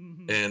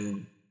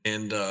 and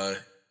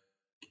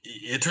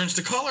it turns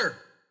to color.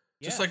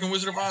 Just like in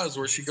Wizard of Oz,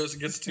 where she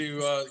gets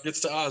to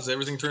Oz,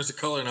 everything turns to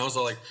color, and I was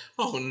all like,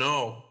 "Oh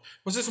no,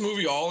 was this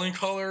movie all in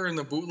color?" And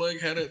the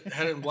bootleg had it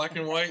in black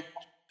and white,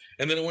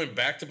 and then it went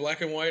back to black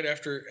and white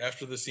after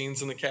the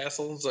scenes in the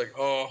castle. It's like,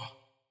 oh,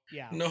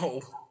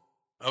 no,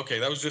 okay,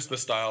 that was just the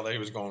style that he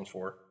was going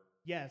for.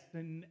 Yes,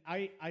 and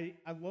I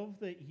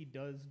love that he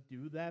does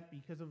do that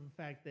because of the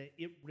fact that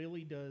it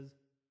really does.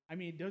 I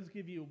mean, it does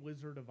give you a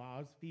Wizard of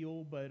Oz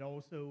feel, but it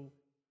also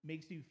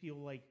makes you feel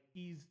like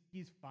he's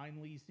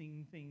finally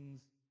seeing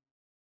things.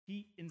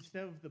 He,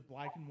 instead of the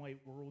black and white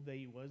world that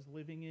he was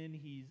living in,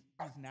 he's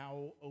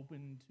now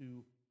open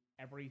to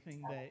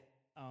everything that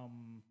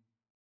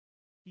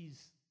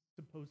he's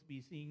supposed to be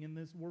seeing in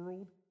this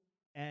world.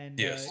 And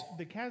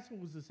the castle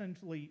was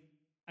essentially,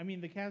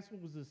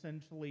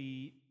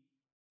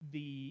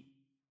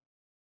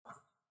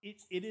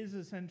 it is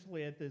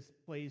essentially at this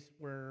place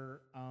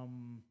where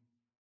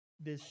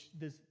this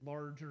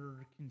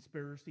larger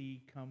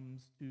conspiracy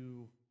comes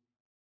to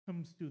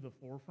the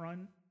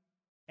forefront,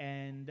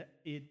 and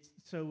it's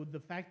so the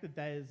fact that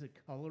is a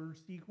color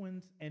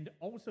sequence, and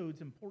also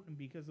it's important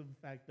because of the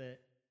fact that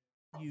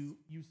you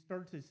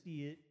start to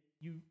see it,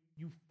 you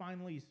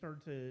finally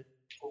start to,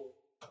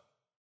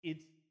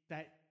 it's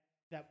that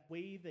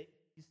way that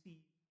you see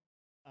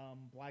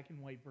black and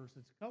white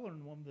versus color,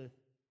 and one of the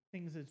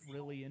things that's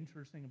really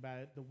interesting about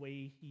it, the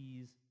way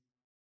he's,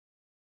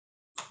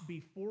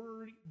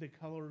 before the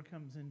color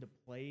comes into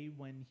play,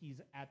 when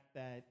he's at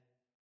that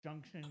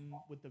junction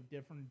with the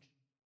different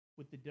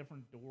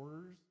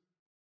doors,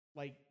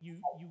 like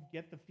you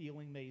get the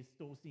feeling that he's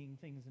still seeing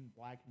things in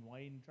black and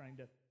white and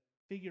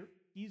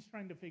he's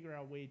trying to figure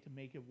out a way to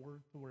make it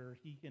work to where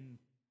he can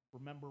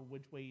remember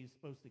which way he's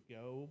supposed to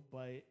go,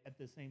 but at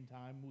the same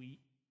time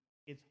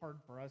it's hard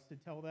for us to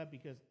tell that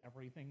because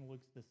everything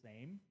looks the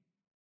same.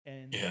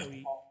 And so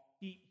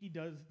he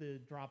does the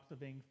drops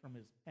of ink from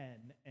his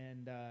pen,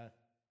 and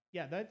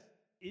that's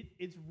it.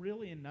 It's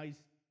really a nice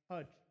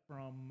touch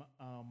from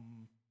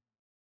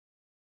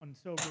on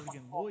Soderbergh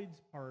and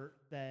Lloyd's part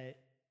that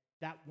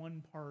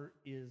one part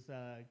is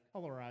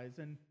colorized,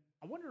 and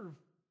I wonder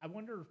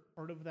if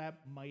part of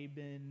that might have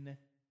been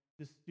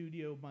the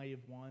studio might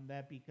have wanted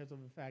that because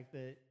of the fact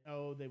that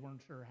they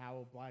weren't sure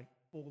how a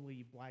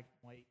fully black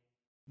and white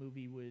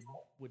movie would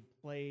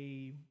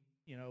play.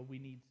 You know, we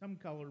need some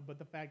color, but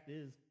the fact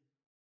is,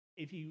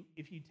 if you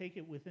take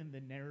it within the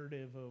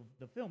narrative of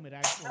the film, it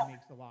actually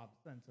makes a lot of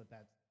sense that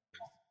that's the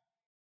case.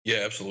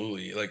 Yeah,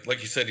 absolutely.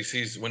 Like you said, he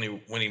sees when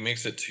he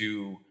makes it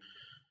to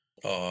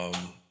the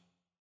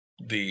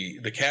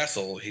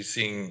castle, he's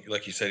seeing,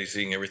 like you said, he's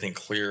seeing everything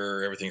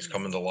clear, everything's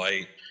coming to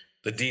light,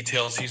 the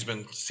details he's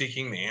been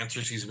seeking, the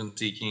answers he's been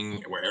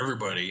seeking, where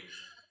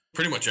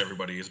pretty much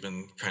everybody has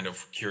been kind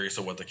of curious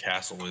of what the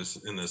castle is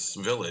in this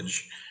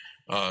village.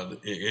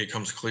 It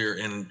comes clear,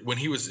 and when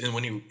he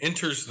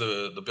enters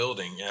the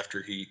building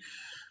after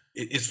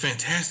it's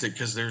fantastic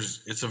because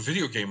it's a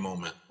video game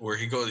moment where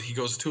he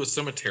goes to a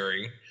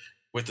cemetery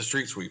with the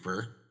street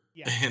sweeper,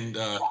 and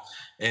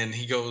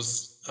he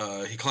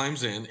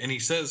climbs in and he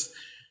says,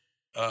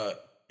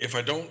 if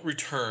I don't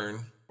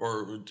return,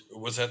 or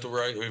was that the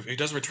right, if he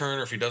doesn't return,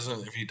 or if he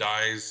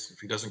dies, if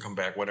he doesn't come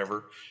back,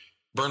 whatever,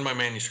 burn my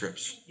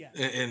manuscripts. Yeah.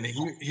 And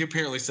he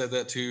apparently said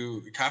that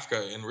to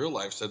Kafka in real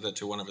life, said that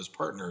to one of his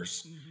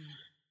partners.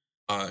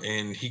 Mm-hmm.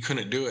 And he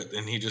couldn't do it,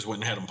 and he just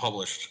went and had them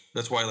published.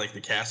 That's why, like,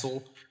 the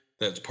castle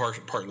that's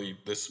partly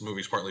this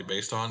movie's partly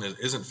based on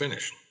isn't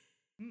finished.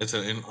 Mm-hmm. It's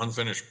an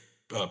unfinished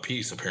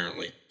piece,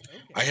 apparently. Okay.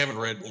 I haven't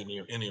read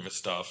any of his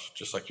stuff,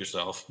 just like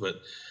yourself,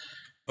 but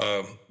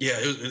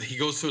he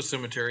goes to a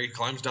cemetery,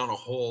 climbs down a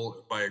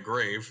hole by a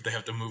grave. They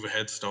have to move a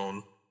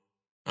headstone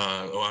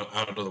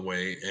out of the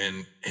way,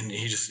 and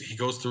he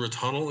goes through a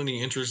tunnel and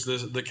he enters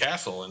the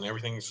castle, and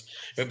everything's,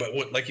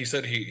 but like you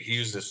said, he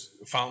used this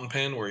fountain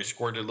pen where he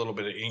squirted a little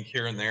bit of ink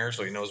here and there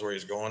so he knows where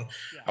he's going.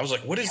 I was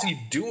like, what is he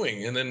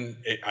doing? And then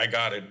I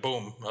got it,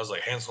 boom. I was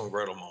like, Hansel and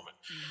Gretel moment.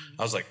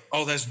 I was like,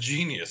 oh, that's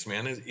genius,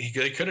 man.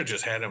 They could have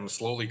just had him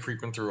slowly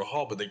creeping through a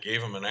hall, but they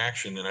gave him an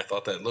action, and I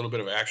thought that little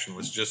bit of action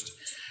was just,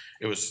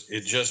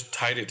 it just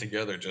tied it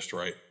together just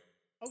right.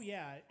 Oh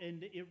yeah,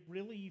 and it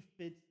really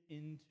fits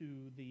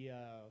into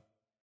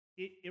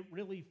it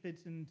really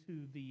fits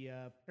into the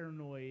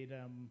paranoid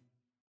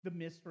the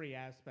mystery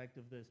aspect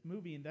of this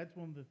movie, and that's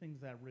one of the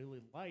things that I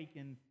really like.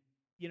 And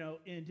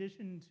in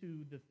addition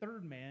to the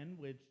Third Man,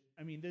 which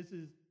I mean, this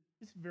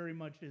very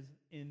much is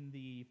in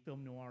the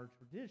film noir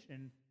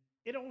tradition.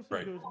 It also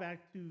Right. goes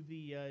back to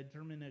the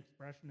German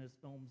expressionist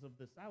films of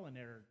the silent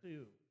era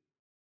too.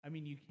 I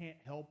mean, you can't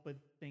help but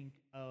think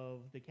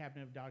of the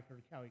Cabinet of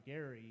Dr.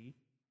 Caligari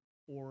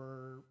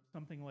or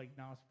something like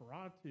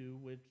Nosferatu,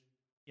 which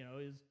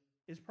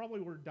is probably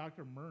where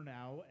Dr.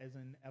 Murnau, as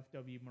in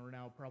F.W.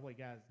 Murnau, probably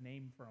got his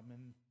name from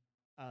in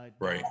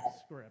Right. Dahl's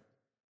script.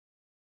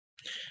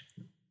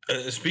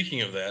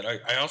 Speaking of that,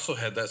 I also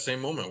had that same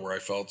moment where I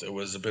felt it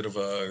was a bit of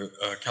a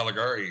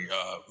Caligari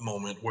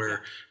moment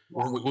where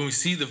when we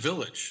see the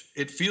village,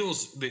 it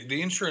feels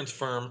the insurance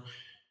firm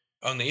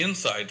on the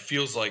inside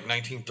feels like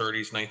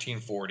 1930s,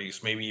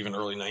 1940s, maybe even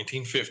early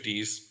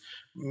 1950s,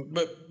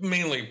 but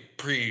mainly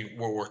pre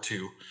World War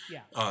II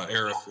Yeah.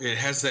 era. It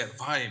has that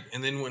vibe,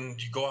 and then when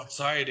you go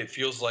outside, it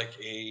feels like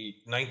a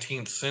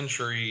 19th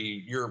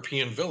century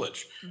European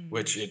village,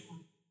 which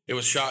it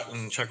was shot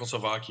in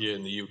Czechoslovakia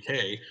and the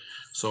UK.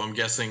 So I'm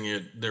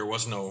guessing there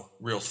was no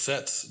real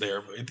sets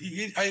there.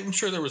 I'm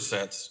sure there was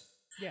sets.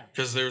 Yeah.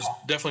 Because there's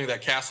definitely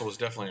that castle was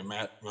definitely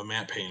a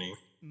matte painting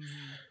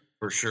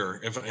for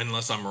sure.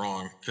 Unless I'm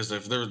wrong, because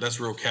if that's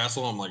a real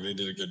castle, I'm like they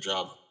did a good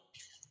job.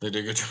 They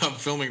did a good job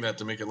filming that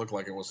to make it look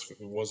like it was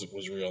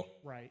real.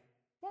 Right.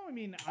 Well, I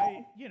mean,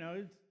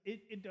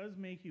 it does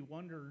make you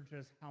wonder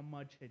just how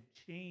much had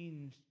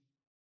changed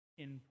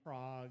in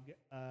Prague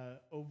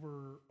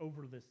over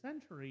the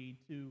century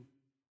to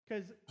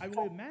because I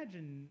would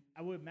imagine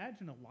a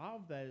lot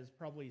of that is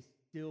probably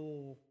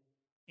still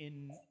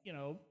in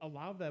a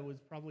lot of that was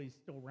probably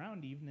still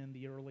around even in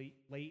the late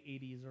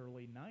 80s,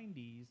 early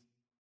 90s.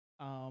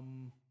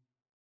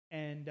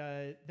 And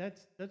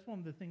that's one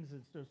of the things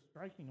that's so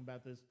striking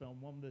about this film.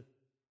 One of the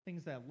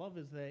things that I love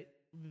is that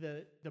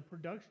the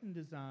production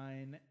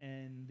design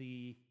and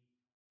the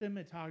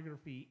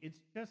cinematography,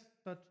 it's just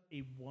such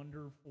a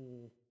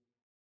wonderful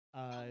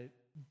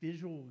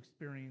visual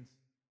experience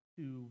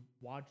to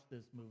watch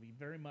this movie,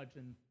 very much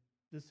in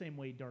the same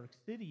way Dark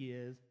City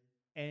is,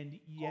 and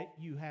yet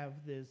you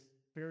have this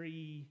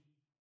very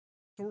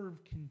sort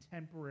of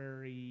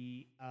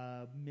contemporary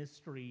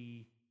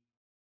mystery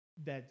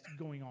that's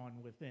going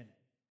on within it.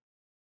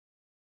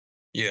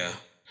 Yeah,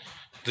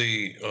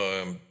 the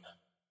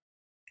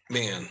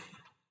man,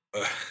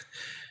 uh,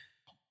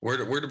 where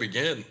to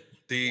begin?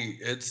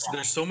 There's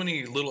so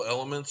many little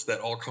elements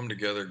that all come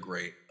together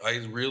great.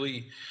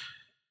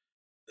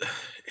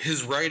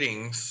 His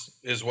writings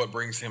is what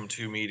brings him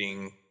to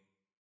meeting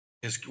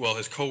his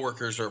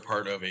coworkers are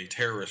part of a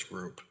terrorist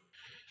group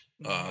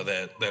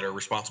that are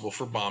responsible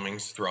for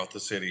bombings throughout the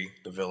city,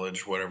 the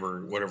village,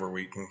 whatever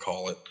we can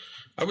call it.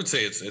 I would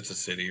say it's a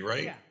city,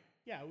 right?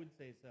 Yeah, I would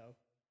say so.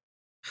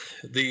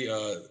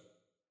 The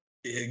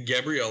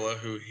Gabriella,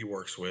 who he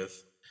works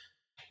with,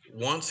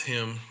 wants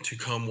him to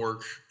come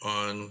work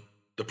on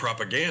the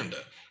propaganda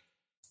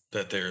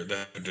that they're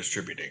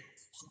distributing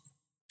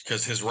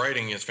because his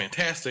writing is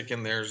fantastic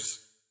and theirs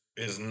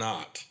is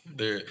not.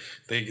 Their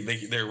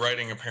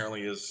writing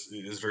apparently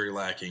is very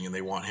lacking, and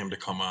they want him to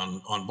come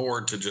on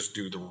board to just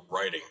do the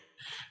writing,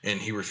 and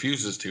he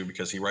refuses to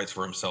because he writes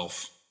for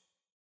himself.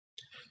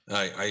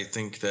 I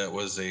think that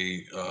was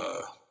a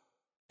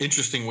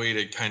interesting way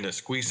to kind of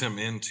squeeze him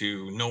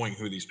into knowing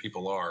who these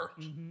people are.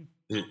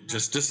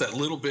 Just that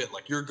little bit,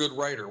 like, you're a good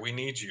writer, we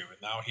need you.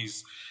 And now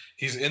he's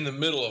in the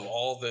middle of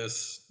all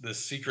this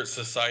secret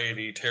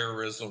society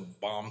terrorism,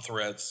 bomb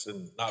threats,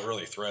 and not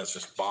really threats,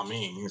 just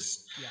bombings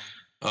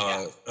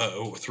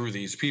through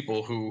these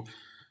people who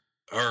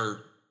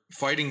are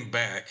fighting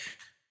back.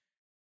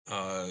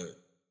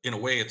 In a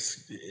way,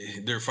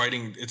 they're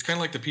fighting. It's kind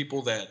of like the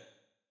people that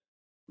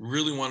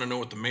really want to know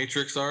what the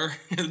Matrix are.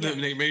 The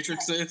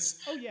Matrix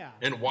is. Oh yeah.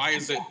 And why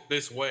is it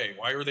this way?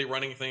 Why are they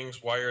running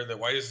things? Why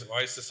is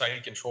society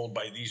controlled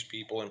by these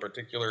people in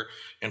particular,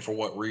 and for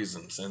what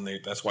reasons? And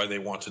that's why they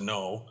want to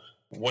know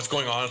what's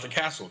going on at the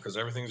castle, because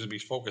everything's to be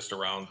focused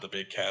around the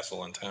big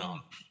castle in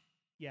town.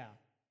 Yeah.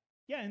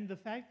 Yeah, and the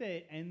fact that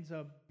it ends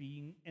up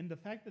being, and the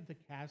fact that the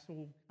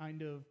castle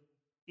kind of,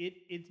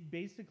 it's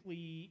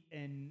basically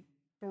an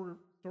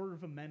sort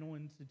of a mental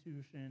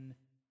institution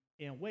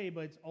in a way,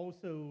 but it's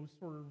also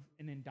sort of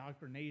an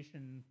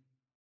indoctrination.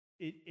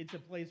 It's a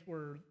place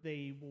where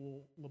they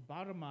will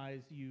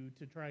lobotomize you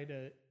to try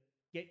to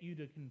get you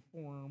to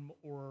conform,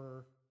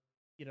 or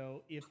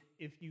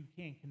if you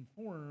can't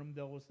conform,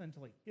 they'll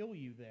essentially kill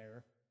you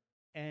there.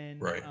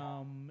 And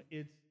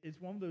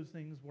it's one of those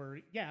things where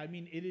I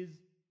mean, it is,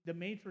 the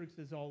Matrix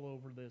is all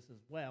over this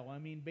as well. I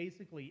mean,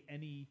 basically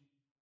any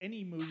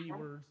movie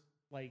where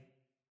it's like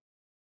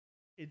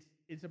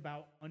it's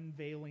about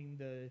unveiling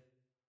the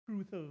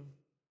truth of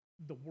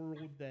the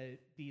world that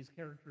these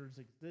characters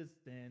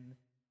exist in.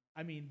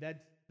 I mean,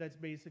 that's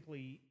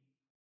basically,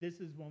 this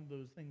is one of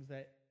those things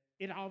that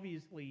it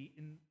obviously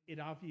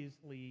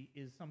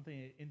is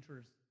something that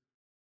interests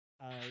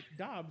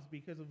Dobbs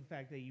because of the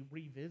fact that he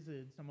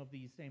revisited some of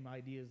these same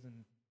ideas in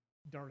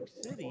Dark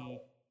City,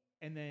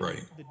 and then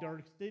Right. the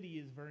Dark City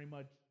is very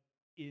much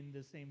in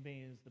the same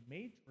vein as the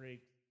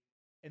Matrix,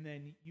 and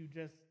then you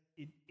just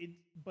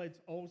but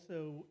it's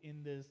also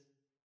in this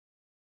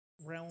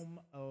realm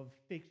of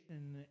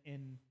fiction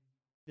and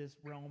this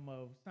realm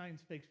of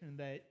science fiction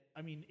that,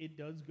 I mean, it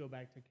does go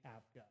back to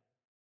Kafka.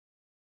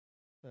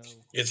 So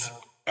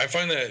I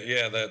find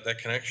that that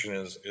connection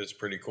is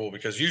pretty cool,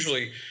 because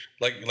usually,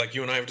 like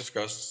you and I have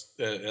discussed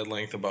at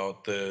length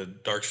about the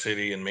Dark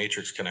City and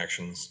Matrix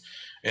connections,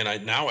 and I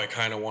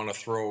kind of want to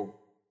throw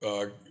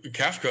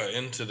Kafka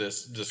into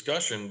this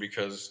discussion,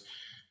 because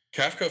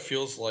Kafka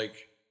feels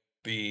like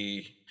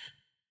the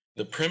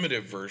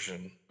primitive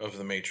version of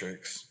the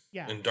Matrix,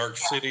 yeah. and Dark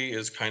City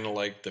is kind of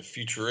like the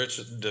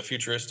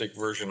futuristic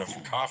version of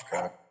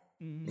Kafka.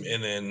 Mhm.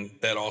 And then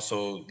that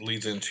also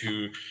leads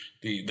into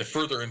the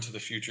further into the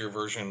future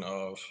version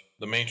of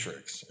the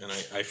Matrix. And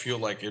I feel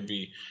like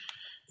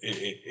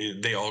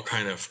they all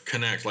kind of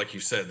connect. Like you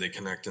said, they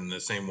connect in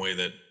the same way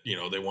that,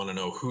 they want to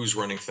know who's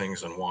running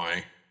things and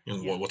why,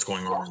 and Yeah. what's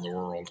going on in the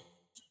world.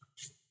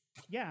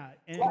 Yeah,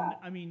 and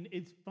I mean,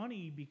 it's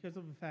funny because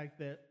of the fact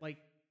that, like,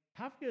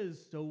 Kafka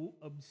is so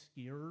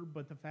obscure,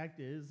 but the fact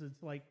is,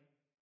 it's like,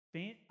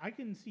 I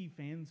can see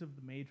fans of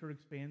The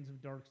Matrix, fans of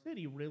Dark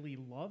City really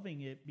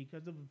loving it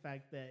because of the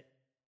fact that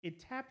it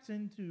taps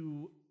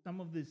into a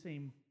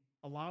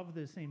lot of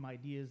the same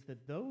ideas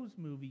that those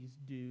movies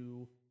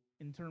do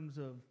in terms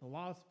of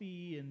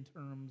philosophy, in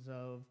terms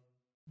of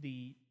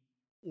the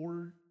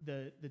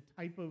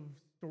type of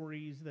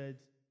stories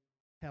that's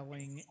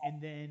telling, and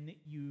then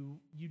you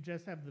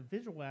just have the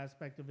visual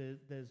aspect of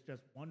it that's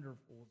just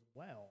wonderful as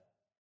well.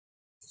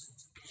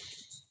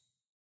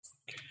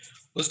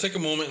 Let's take a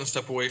moment and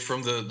step away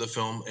from the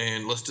film,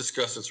 and let's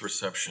discuss its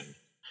reception.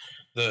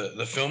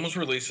 The film was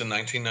released in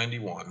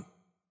 1991,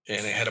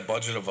 and it had a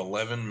budget of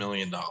 $11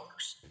 million.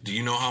 Do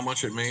you know how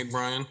much it made,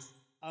 Brian?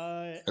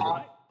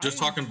 Just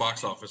talking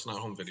box office, not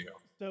home video.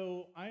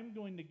 So I'm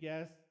going to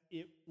guess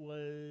it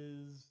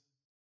was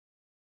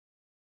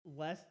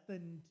less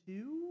than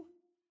 2.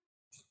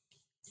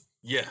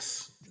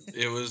 Yes,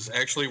 it was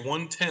actually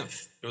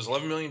 1/10. It was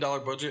 $11 million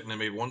budget, and it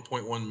made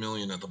 $1.1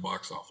 million at the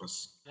box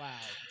office.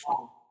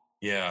 Wow.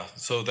 Yeah,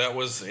 so that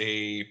was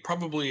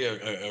probably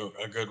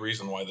a good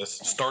reason why this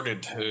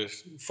started to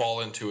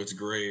fall into its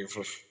grave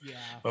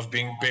of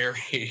being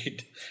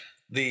buried.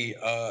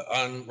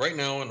 On right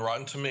now on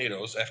Rotten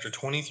Tomatoes, after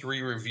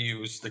 23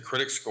 reviews, the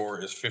critic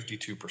score is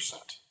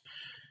 52%.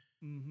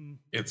 Mm-hmm.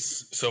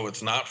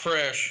 It's not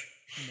fresh.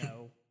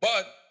 No.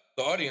 But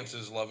the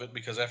audiences love it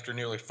because after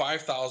nearly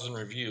 5,000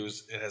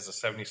 reviews, it has a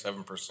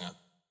 77%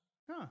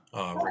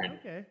 rating.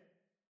 Okay.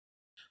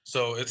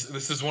 So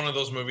this is one of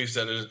those movies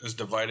that is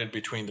divided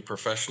between the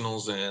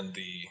professionals and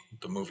the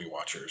movie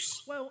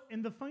watchers. Well,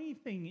 and the funny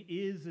thing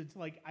is, it's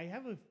like I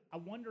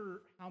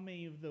wonder how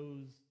many of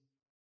those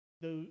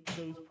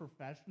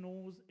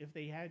professionals, if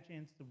they had a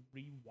chance to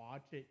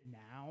rewatch it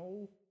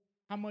now,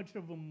 how much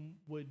of them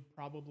would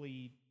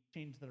probably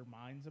change their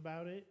minds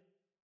about it.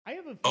 I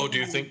have a feeling do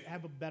you think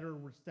have a better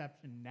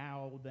reception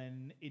now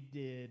than it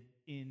did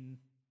in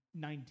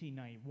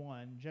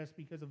 1991, just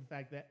because of the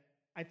fact that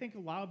I think a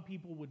lot of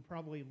people would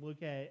probably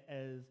look at it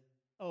as,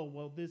 oh,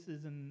 well, this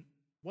isn't,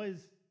 what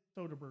is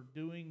Soderbergh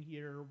doing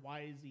here?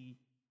 Why is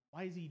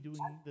he doing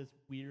this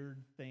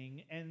weird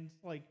thing? And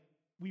it's like,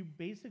 we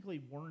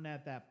basically weren't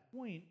at that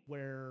point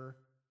where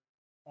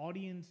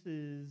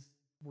audiences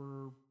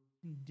were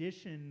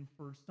conditioned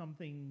for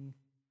something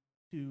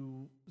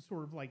to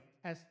sort of like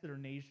test their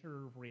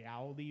nature of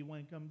reality when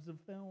it comes to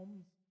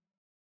films.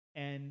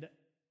 And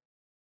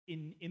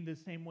in the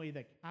same way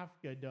that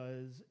Kafka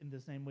does, in the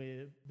same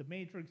way The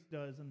Matrix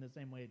does, in the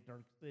same way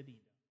Dark City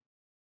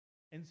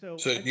does. And so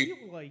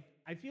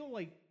I feel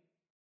like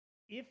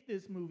if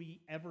this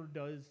movie ever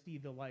does see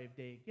the light of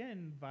day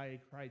again via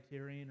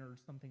Criterion or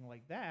something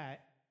like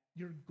that,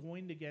 you're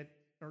going to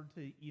start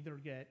to either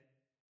get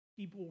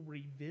people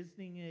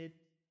revisiting it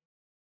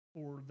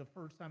for the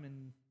first time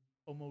in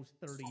almost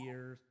 30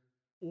 years,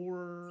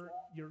 or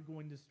you're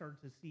going to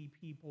start to see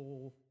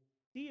people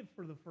see it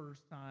for the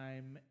first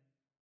time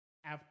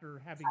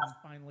after having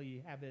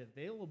finally have it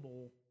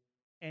available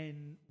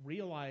and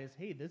realize,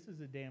 hey, this is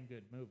a damn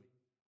good movie.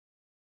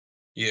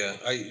 Yeah,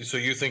 so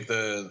you think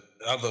out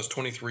of those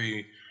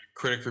 23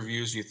 critic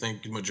reviews, you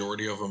think the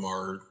majority of them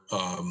are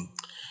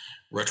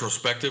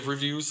retrospective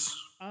reviews?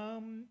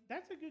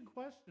 That's a good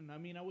question. I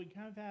mean, I would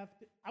kind of have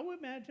to. I would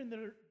imagine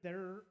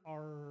there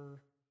are.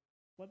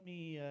 Let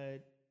me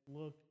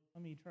look.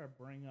 Let me try to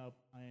bring up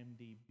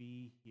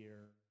IMDb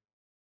here.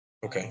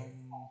 Okay.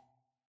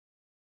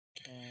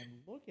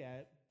 And look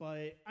at,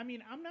 but I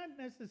mean, I'm not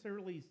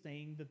necessarily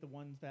saying that the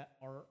ones that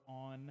are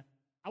on.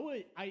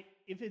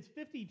 If it's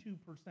 52%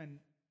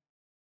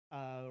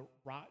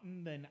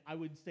 rotten, then I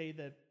would say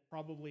that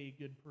probably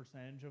a good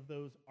percentage of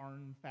those are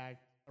in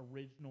fact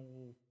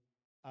original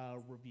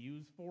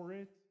reviews for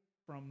it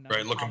from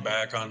right. Looking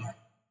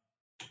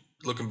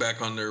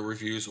back on their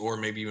reviews, or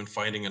maybe even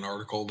finding an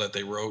article that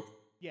they wrote.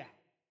 Yeah,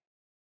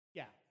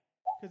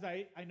 because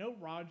I know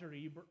Roger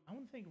Ebert. I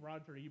don't think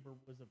Roger Ebert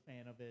was a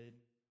fan of it in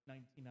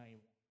 1991.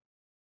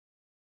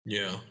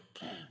 Yeah,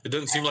 it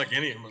doesn't seem like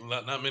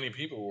not many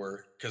people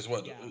were, because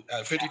what, Yeah.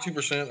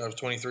 52% of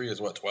 23 is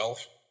what,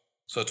 12?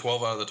 So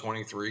 12 out of the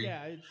 23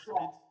 Yeah, it's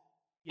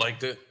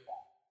liked it.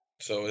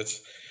 So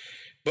it's,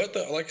 but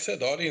like I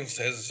said, the audience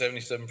has a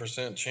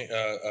 77%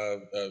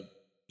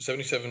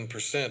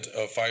 77%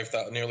 of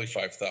 5,000, nearly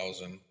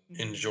 5,000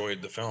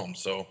 enjoyed the film.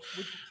 So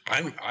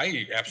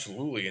I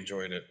absolutely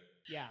enjoyed it.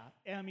 Yeah,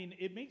 I mean,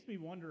 it makes me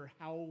wonder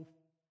how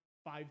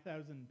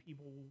 5,000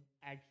 people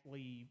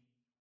actually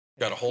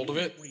got a hold of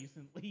it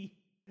recently,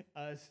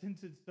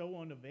 since it's so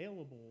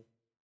unavailable.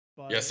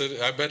 But yes,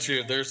 I bet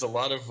you there's a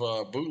lot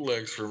of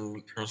bootlegs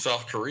from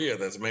South Korea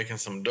that's making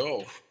some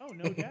dough. Oh,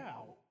 no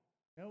doubt.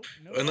 No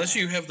Unless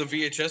doubt. you have the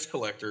VHS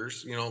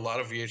collectors, a lot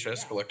of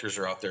VHS collectors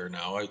are out there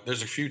now.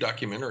 There's a few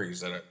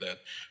documentaries that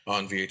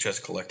on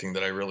VHS collecting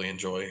that I really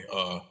enjoy.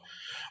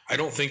 I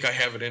don't think I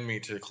have it in me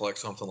to collect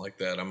something like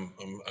that.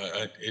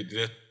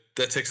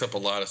 That takes up a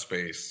lot of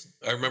space.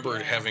 I remember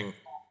having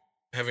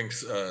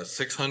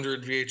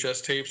 600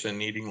 VHS tapes and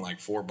needing like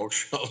 4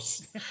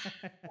 bookshelves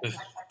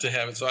to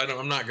have it. So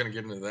I'm not going to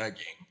get into that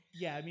game.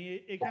 Yeah, I mean,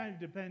 it kind of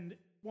depended.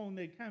 Well, and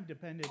it kind of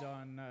depended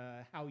on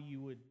how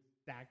you would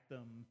stack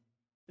them,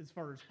 as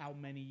far as how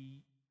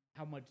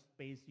much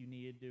space you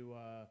needed to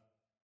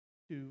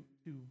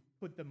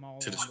put them all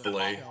to on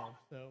display. The shelf,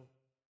 so.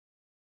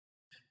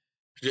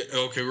 Yeah,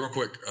 okay, real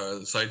quick,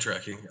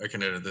 sidetracking. I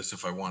can edit this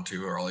if I want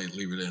to, or I'll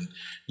leave it in.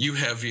 You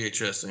have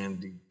VHS and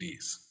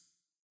DVDs.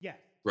 Yes.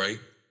 Right?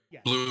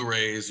 Yes.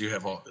 Blu-rays, you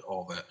have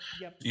all that.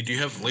 Yep. Do you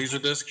have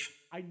Laserdisc?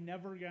 I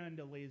never got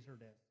into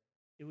Laserdisc.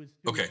 It was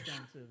too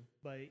expensive.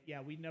 But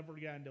yeah, we never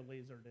got into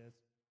Laserdisc.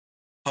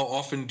 How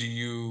often do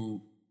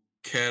you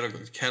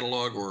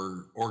catalog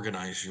or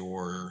organize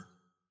your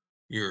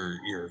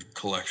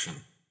collection?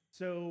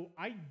 So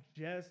I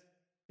just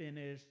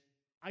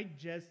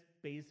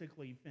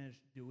basically finished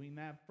doing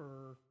that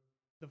for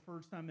the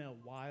first time in a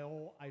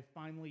while. I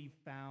finally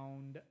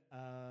found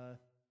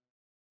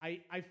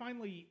I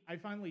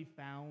finally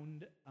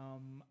found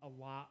a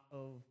lot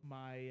of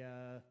my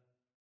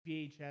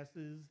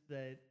VHSs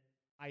that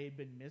I had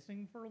been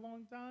missing for a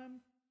long time.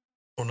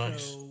 Oh,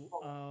 nice.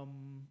 So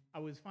I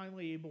was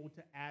finally able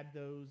to add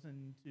those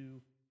and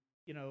to,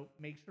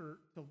 make sure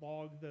to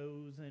log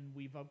those, and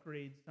we've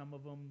upgraded some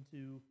of them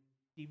to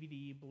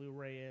DVD,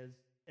 Blu-ray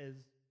as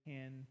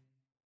can.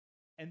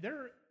 And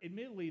there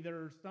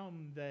are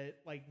some that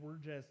like we're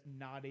just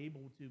not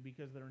able to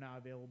because they're not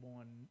available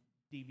on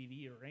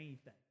DVD or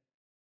anything.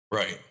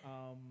 Right.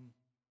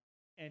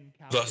 And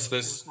thus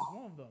this is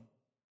one of them.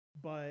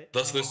 But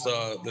this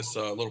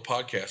little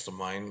podcast of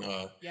mine.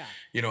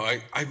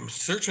 I'm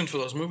searching for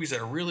those movies that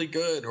are really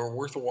good or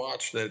worth a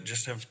watch that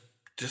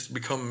just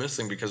become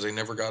missing because they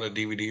never got a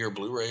DVD or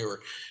Blu-ray or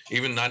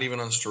not even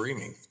on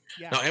streaming.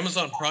 Yeah. Now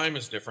Amazon Prime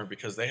is different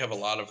because they have a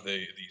lot of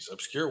these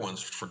obscure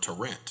ones to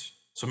rent.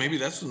 So maybe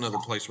that's another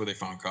place where they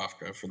found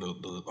Kafka for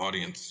the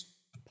audience.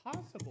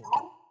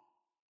 Possible.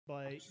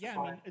 But yeah,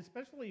 I mean,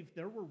 especially if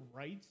there were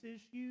rights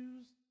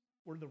issues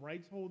where the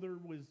rights holder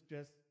was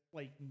just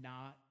like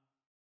not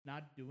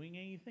doing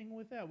anything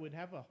with it, I would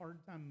have a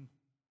hard time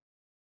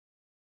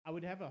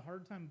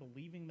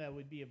believing that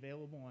would be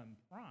available on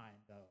Prime,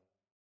 though.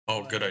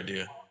 Oh, good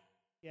idea.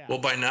 Yeah. Well,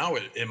 by now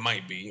it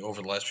might be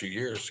over the last few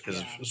years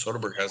because if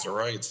Soderbergh has the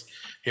rights,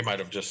 he might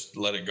have just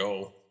let it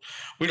go.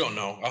 We don't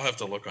know. I'll have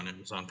to look on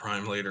Amazon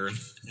Prime later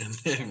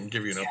and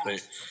give you an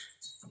update.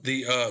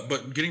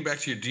 But getting back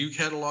to you, do you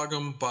catalog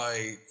them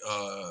by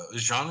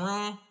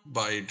genre,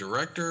 by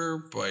director,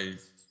 by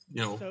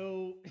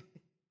So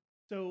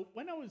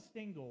when I was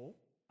single,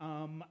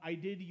 I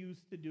did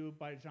used to do it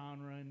by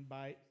genre and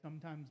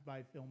sometimes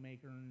by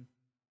filmmaker and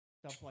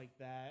stuff like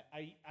that.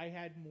 I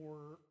had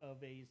more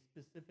of a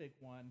specific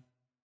one.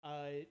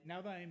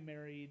 Now that I'm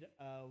married,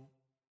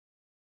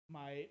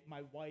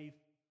 my wife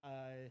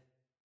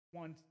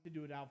wants to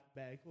do it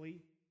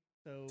alphabetically,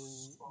 so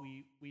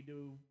we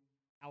do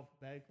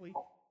alphabetically.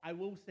 I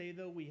will say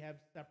though, we have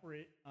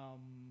separate.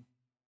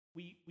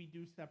 We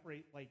do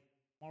separate like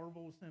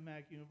Marvel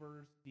Cinematic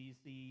Universe,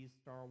 DC,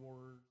 Star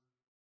Wars,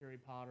 Harry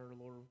Potter,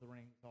 Lord of the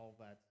Rings, all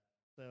of that.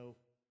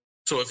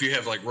 So if you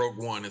have like Rogue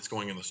One, it's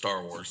going in the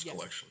Star Wars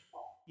collection.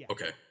 Yeah.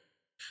 Okay.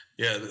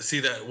 Yeah, see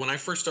that when I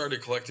first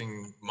started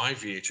collecting my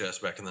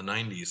VHS back in the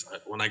 90s,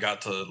 when I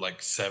got to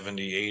like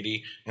 70,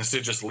 80, instead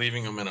of just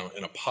leaving them in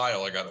a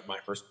pile, I got my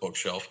first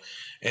bookshelf.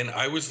 And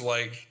I was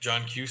like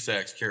John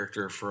Cusack's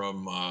character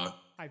from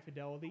High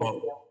Fidelity.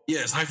 Well,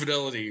 yes, High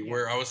Fidelity,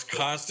 where I was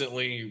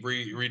constantly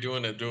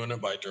doing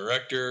it by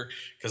director,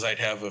 because I'd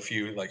have a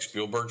few like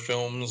Spielberg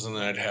films, and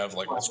then I'd have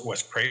like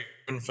Wes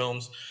Craven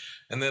films,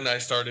 and then I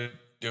started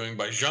doing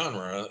by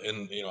genre,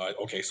 and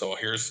so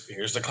here's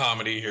the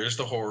comedy, here's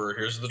the horror,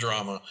 here's the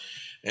drama,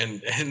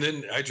 And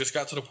then I just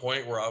got to the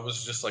point where I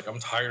was just like, I'm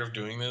tired of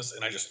doing this,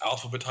 and I just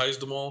alphabetized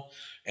them all,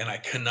 and I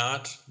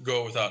cannot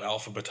go without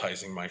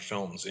alphabetizing my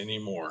films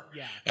anymore.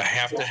 Yeah. I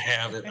have to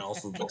have it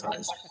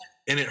alphabetized,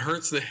 and it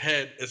hurts the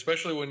head,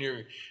 especially when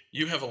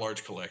you have a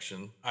large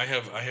collection. I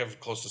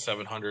have close to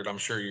 700. I'm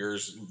sure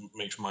yours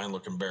makes mine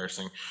look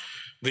embarrassing.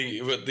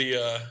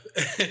 I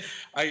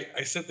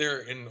sit there,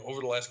 and over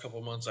the last couple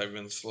of months I've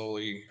been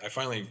I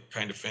finally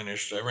kind of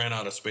finished. I ran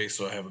out of space,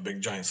 so I have a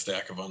big giant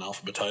stack of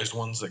unalphabetized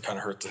ones that kind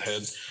of hurt the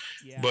head.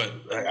 Yeah. But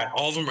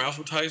all of them are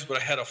alphabetized, but I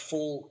had a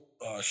full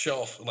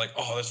shelf, like,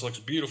 oh, this looks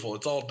beautiful,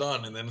 it's all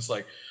done. And then it's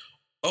like,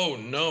 oh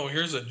no,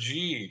 here's a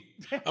G.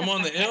 I'm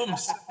on the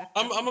M's.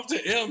 I'm up to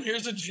M.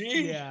 Here's a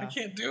G. Yeah. I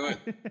can't do it.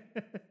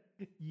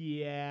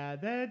 Yeah,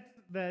 that's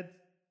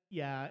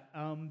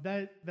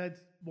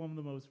that's one of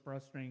the most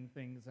frustrating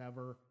things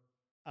ever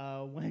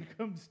when it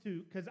comes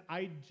to, because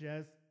I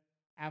just,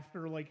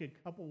 after like a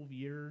couple of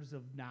years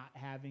of not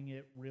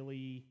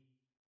really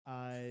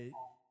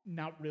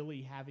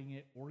having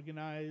it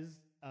organized,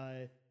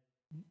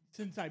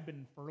 since I've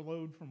been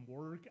furloughed from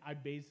work,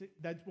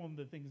 that's one of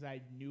the things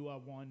I knew I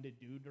wanted to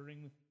do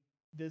during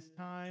this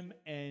time,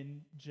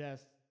 and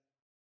just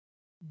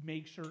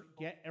make sure,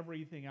 get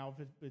everything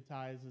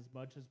alphabetized as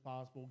much as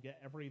possible, get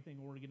everything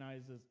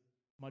organized as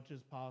much as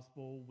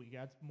possible. We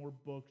got some more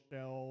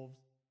bookshelves.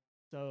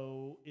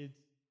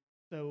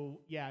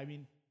 Yeah, I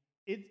mean,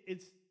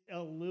 it's a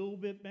little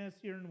bit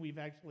messier, and we've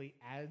actually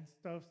added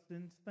stuff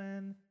since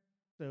then.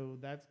 So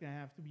that's gonna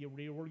have to be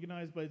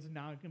reorganized, but it's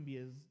not gonna be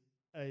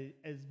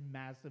as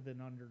massive an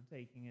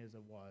undertaking as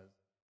it was.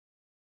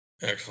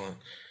 Excellent.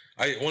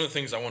 One of the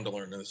things I wanted to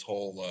learn in this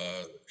whole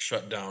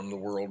shut down the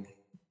world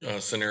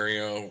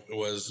scenario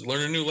was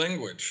learn a new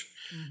language.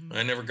 Mhm.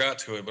 I never got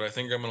to it, but I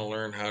think I'm going to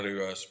learn how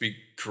to speak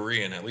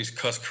Korean, at least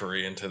cuss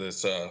Korean to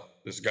this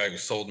guy who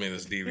sold me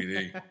this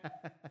DVD.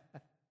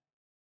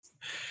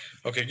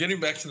 Okay, getting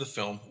back to the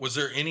film, was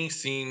there any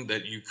scene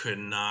that you could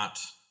not?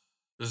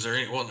 Was there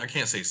any? Well, I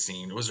can't say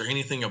scene. Was there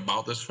anything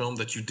about this film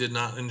that you did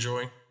not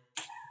enjoy?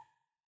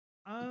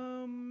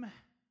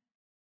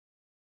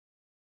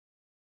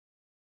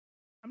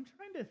 I'm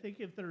trying to think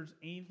if there's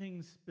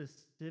anything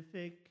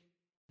specific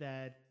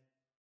that,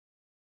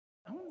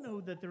 I don't know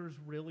that there's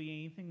really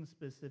anything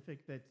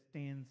specific that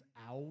stands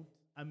out.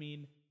 I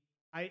mean,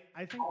 I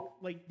think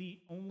like the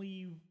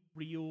only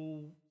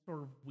real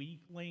sort of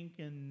weak link,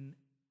 and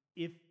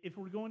if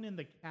we're going in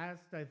the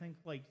cast, I think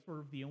like sort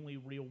of the only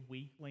real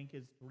weak link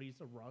is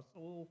Teresa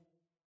Russell.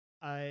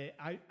 I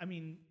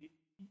mean,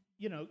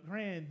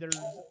 granted,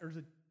 there's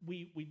a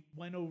we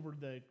went over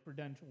the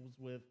credentials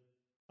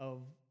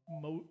of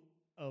mo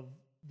of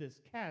this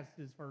cast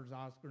as far as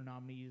Oscar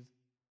nominees,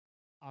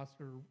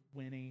 Oscar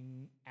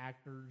winning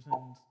actors,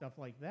 and stuff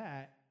like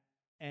that.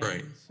 And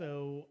Right.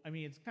 so, I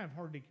mean, it's kind of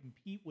hard to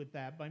compete with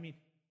that. But I mean,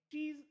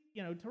 she's,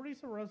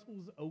 Teresa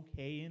Russell's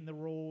okay in the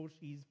role.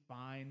 She's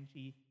fine.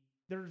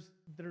 It's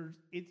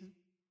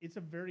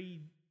a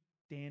very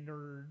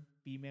standard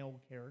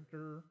female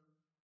character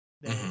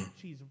that Mhm.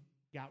 she's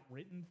got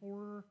written for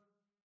her.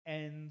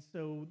 And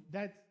so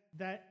that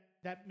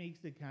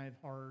makes it kind of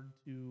hard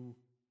to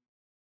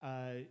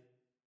uh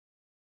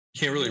You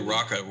can't really really,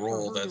 rock a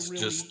role that's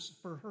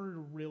just. for her to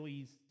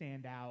really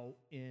stand out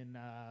It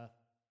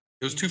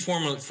was in too the rest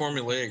of the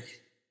formulaic. cast.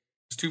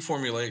 It's too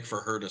formulaic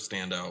for her to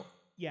stand out.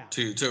 Yeah.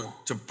 To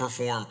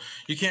perform.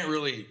 You can't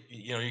really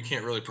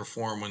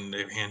perform when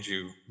they hand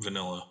you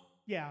vanilla.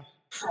 Yeah.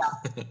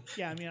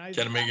 Yeah, I mean,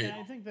 Gotta make it.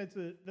 I think that's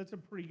a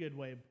pretty good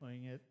way of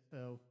putting it.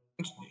 So,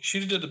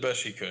 She did the best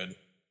she could.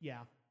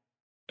 yeah.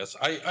 Yes,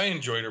 I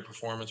enjoyed her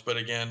performance, but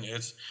again,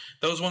 that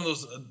was one of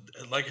those.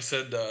 Like I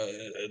said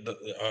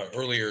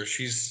earlier,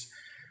 she's,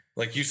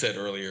 like you said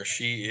earlier,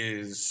 she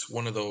is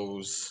one of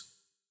those.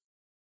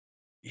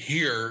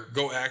 Here,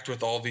 go act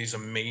with all these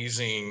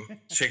amazing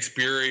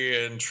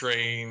Shakespearean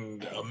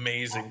trained,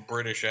 amazing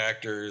British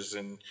actors,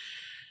 and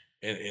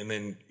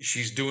then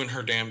she's doing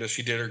her damnedest.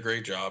 She did her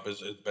great job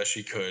as best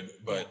she could,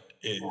 but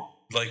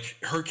like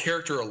her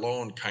character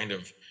alone, kind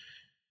of,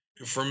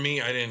 for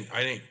me,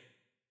 I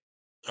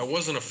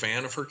wasn't a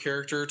fan of her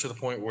character to the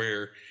point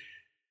where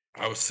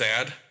I was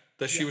sad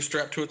that she Yeah. was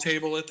strapped to a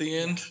table at the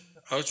end.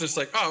 I was just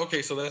like, oh,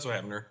 okay, so that's what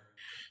happened to her.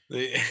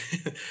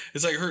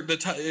 It's like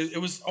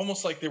it was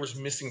almost like there was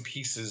missing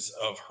pieces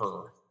of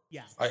her.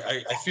 Yeah.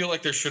 I feel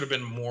like there should have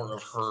been more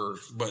of her,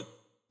 but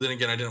then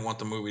again, I didn't want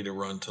the movie to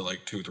run to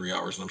like 2-3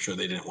 hours, and I'm sure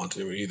they didn't want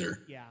to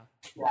either. Yeah.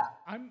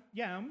 I'm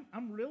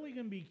really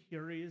gonna be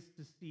curious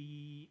to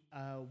see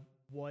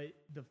what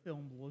the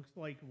film looks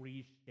like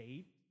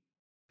reshaped,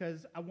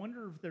 because I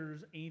wonder if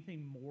there's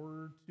anything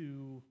more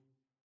to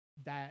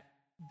that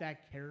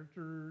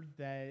character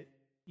that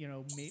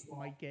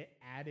might get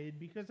added,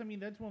 because I mean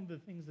that's one of the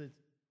things that's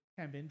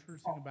kind of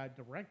interesting about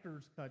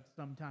director's cuts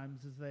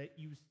sometimes, is that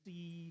you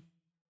see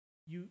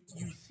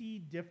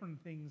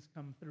different things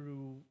come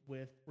through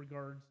with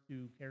regards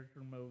to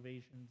character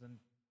motivations and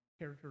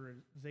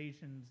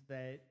characterizations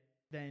that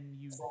than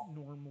you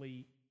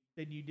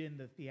did in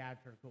the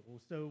theatrical.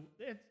 So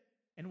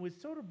And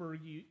with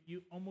Soderbergh,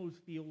 you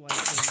almost feel like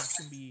there's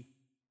going to be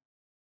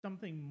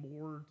something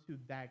more to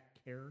that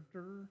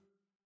character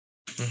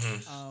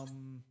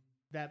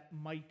that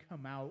might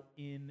come out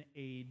in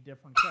a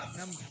different cut.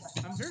 And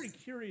I'm very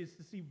curious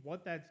to see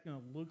what that's going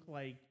to look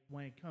like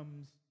when it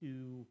comes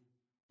to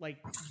like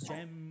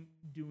them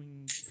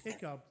doing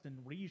pickups and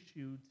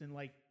reshoots in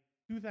like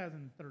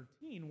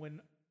 2013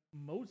 when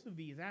most of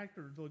these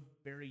actors look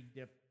very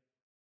different.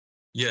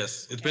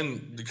 Yes, it's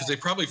been because they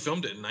probably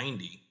filmed it in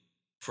 90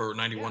 for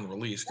 91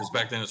 release, because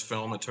back then it's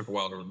film. It took a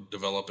while to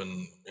develop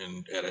and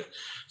edit.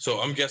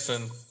 So I'm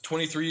guessing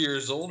 23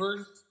 years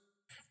older.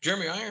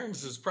 Jeremy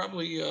Irons is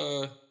probably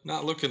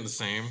not looking the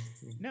same.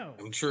 No.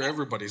 I'm sure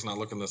everybody's not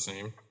looking the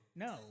same.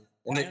 No.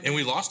 And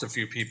we lost a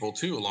few people,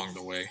 too, along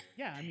the way.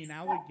 Yeah, I mean,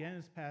 Alec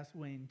Guinness passed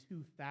away in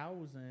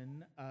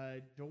 2000.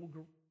 When did Joel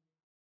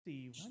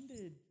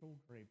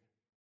Grey?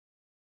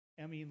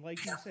 I mean,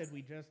 like you said,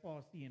 we just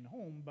lost Ian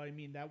Holm, but I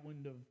mean, that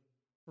wouldn't have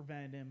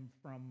prevented him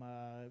from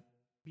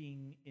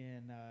being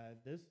in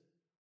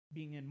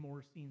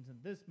more scenes in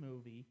this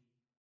movie.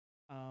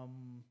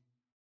 And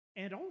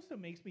it also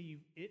makes me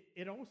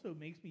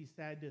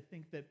sad to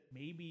think that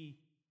maybe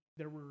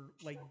there were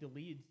like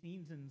deleted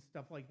scenes and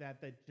stuff like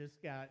that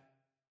just got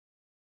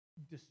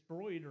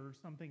destroyed or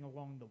something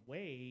along the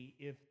way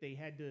if they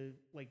had to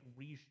like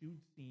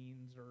reshoot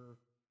scenes or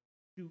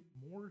shoot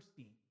more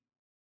scenes.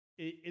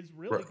 It's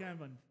really kind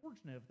of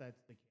unfortunate if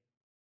that's the case.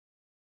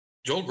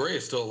 Joel Grey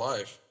is still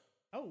alive.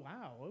 Oh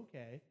wow,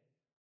 okay.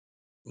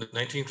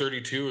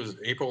 1932 is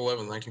April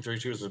 11th.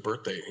 1932 is his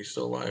birthday. He's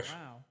still alive.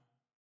 Wow.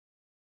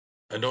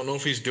 I don't know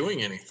if he's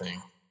doing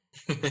anything.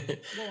 Well,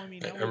 I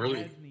mean, I would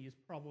imagine he's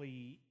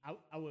probably.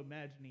 I would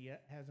imagine he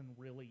hasn't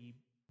really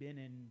been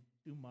in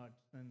too much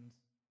since,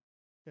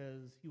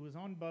 because he was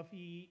on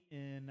Buffy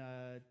in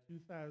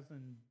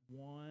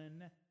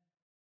 2001.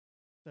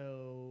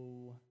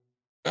 So.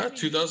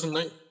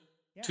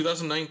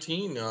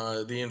 2019.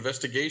 The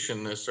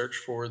investigation, the search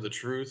for the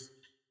truth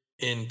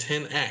in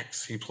 10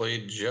 acts. He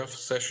played Jeff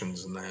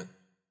Sessions in that.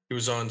 He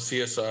was on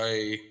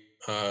CSI.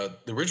 The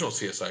original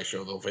CSI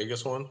show, the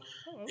Vegas one,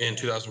 in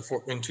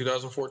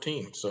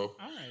 2014. So all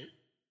right.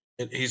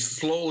 He's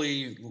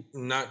slowly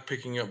not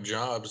picking up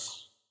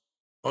jobs.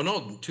 Oh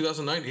no,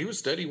 2009 he was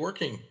steady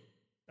working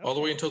all the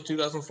way until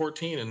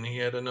 2014, and he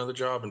had another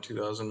job in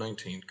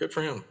 2019. Good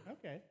for him.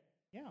 Okay,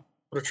 yeah.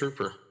 What a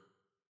trooper.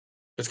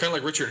 It's kind of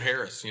like Richard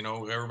Harris. You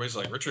know, everybody's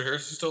like, Richard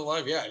Harris is still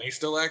alive. Yeah, and he's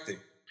still acting.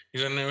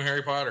 He's in the new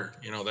Harry Potter.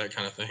 You know, that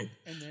kind of thing.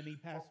 And then he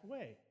passed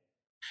away.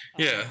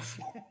 Yeah.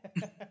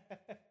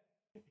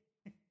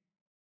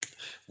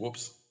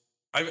 Whoops.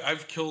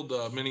 I've killed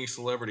many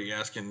celebrity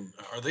asking,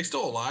 are they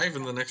still alive?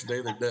 And the next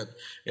day they're dead.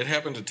 It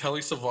happened to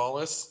Telly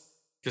Savalas,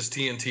 because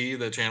TNT,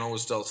 the channel,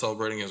 was still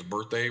celebrating his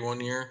birthday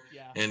one year.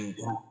 Yeah. And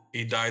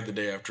he died the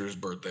day after his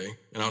birthday.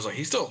 And I was like,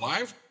 he's still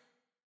alive?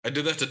 I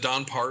did that to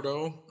Don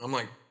Pardo. I'm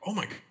like, oh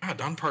my God,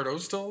 Don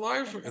Pardo's still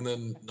alive? And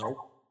then,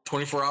 nope.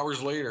 24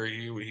 hours later,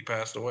 he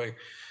passed away.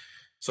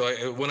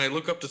 So when I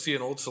look up to see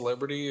an old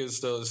celebrity is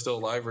still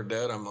alive or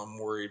dead, I'm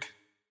worried.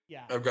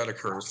 Yeah. I've got a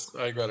curse.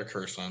 I got a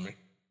curse on me.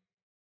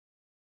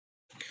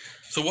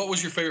 So what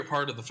was your favorite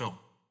part of the film?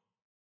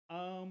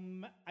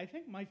 I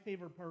think my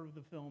favorite part of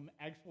the film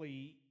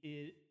actually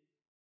is,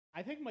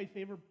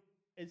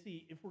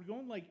 if we're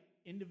going like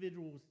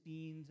individual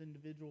scenes,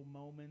 individual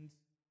moments.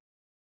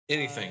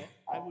 Anything.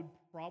 I would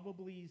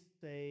probably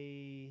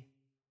say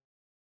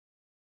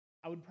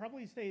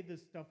the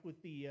stuff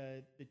with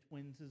the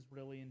twins is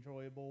really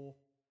enjoyable.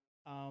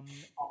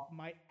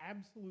 My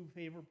absolute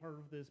favorite part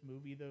of this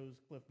movie, though, is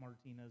Cliff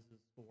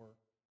Martinez's score.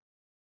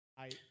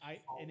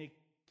 And it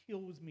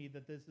kills me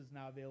that this is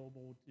not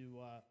available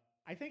to.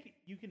 I think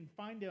you can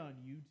find it on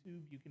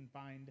YouTube. You can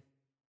find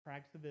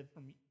tracks of it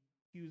from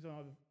Hughes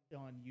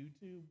on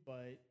YouTube,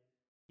 but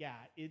yeah,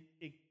 it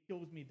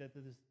kills me that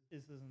this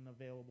isn't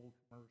available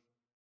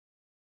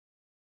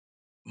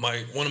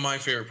commercial. One of my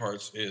favorite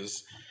parts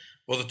is,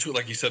 well, the two,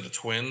 like you said, the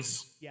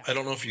twins. Yeah. I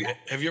don't know if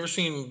have you ever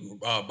seen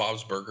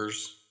Bob's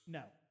Burgers?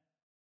 No.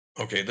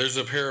 Okay, there's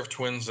a pair of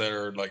twins that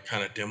are like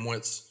kind of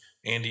dimwits,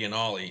 Andy and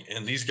Ollie,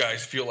 and these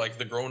guys feel like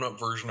the grown-up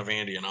version of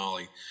Andy and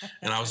Ollie.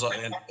 And I was like,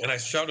 and I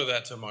shouted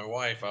that to my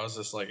wife. I was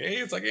just like, hey,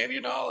 it's like Andy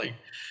and Ollie.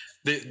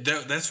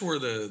 That's where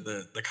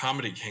the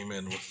comedy came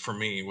in for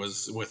me,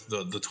 was with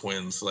the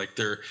twins. Like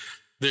they're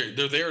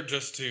there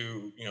just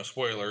to,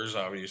 spoilers,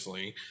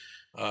 obviously.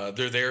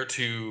 They're there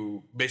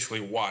to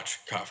basically watch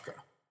Kafka.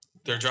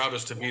 Their job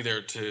is to be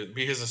there to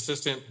be his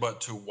assistant, but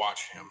to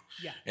watch him.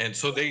 Yeah. And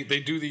so they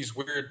do these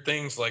weird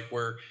things, like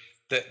where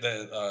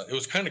it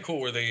was kind of cool,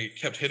 where they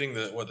kept hitting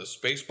the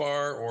space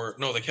bar, or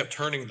no, they kept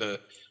turning the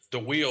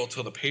wheel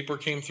till the paper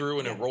came through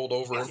and it rolled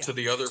over into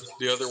the other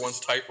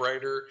one's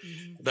typewriter.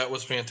 Mm-hmm. That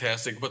was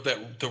fantastic. But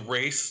the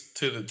race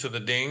to the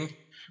ding,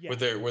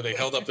 where they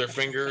held up their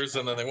fingers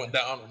and then they went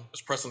down and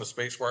was pressing the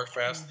space bar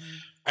fast. Mm-hmm.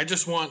 I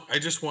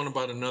just want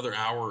about another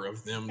hour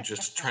of them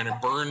just trying to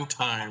burn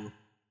time.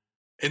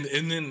 And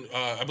then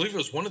I believe it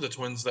was one of the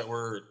twins that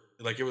were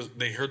like,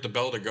 they heard the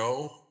bell to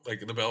go,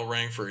 like the bell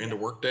rang for into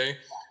work day,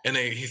 and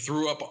he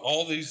threw up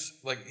all these,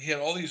 like he had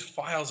all these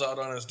files out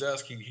on his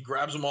desk. He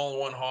grabs them all in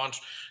one haunch.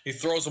 He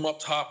throws them up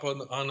top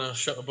on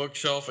a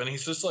bookshelf, and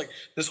he's just like,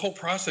 this whole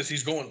process.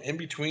 He's going in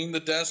between the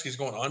desk. He's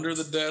going under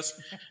the desk,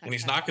 and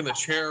he's knocking the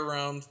chair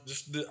around.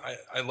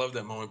 I love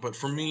that moment. But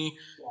for me,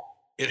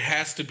 it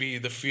has to be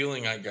the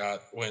feeling I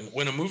got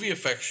when a movie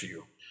affects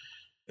you.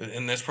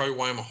 And that's probably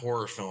why I'm a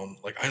horror film.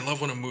 Like, I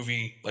love when a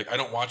movie, like, I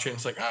don't watch it and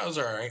it's like, oh, it was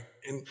all right.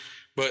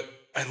 But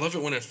I love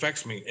it when it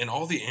affects me. And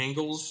all the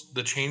angles,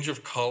 the change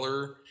of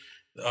color,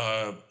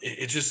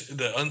 it just,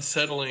 the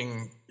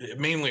unsettling,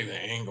 mainly the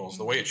angles,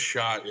 the way it's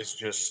shot is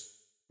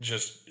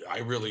just, I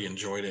really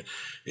enjoyed it.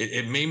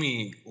 It made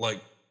me,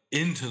 like,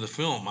 into the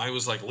film. I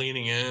was, like,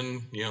 leaning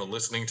in,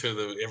 listening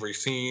to every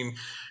scene.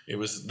 It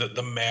was,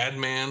 the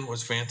Madman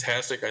was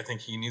fantastic. I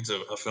think he needs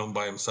a film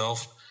by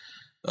himself.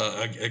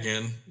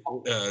 Again,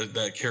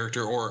 that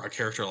character or a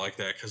character like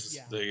that, because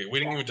we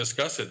didn't even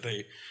discuss it.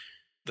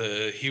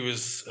 He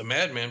was a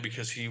madman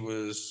because he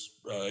was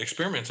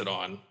experimented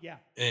on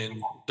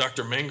in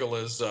Dr.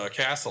 Mengele's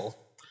castle,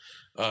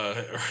 or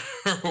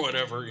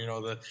whatever.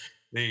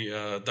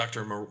 The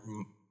Dr.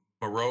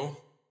 Moreau.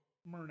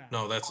 Murnau.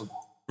 No, that's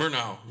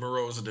Murnau.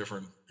 Moreau is a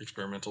different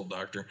experimental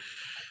doctor,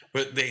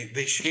 but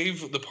they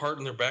shave the part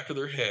in their back of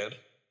their head.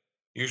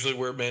 Usually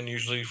where men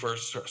usually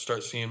first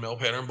start seeing male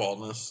pattern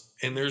baldness.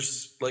 And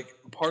there's like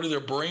part of their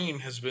brain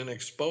has been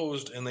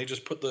exposed, and they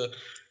just put the,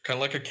 kind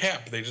of like a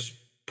cap, they just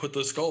put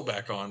the skull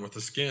back on with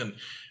the skin.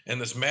 And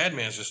this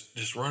madman's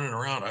just running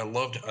around. I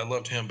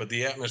loved him, but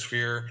the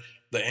atmosphere,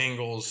 the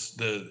angles,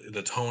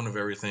 the tone of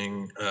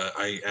everything,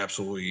 I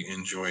absolutely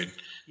enjoyed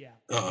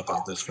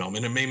about this film.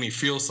 And it made me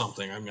feel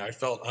something. I mean, I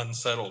felt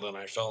unsettled, and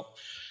I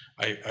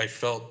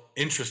felt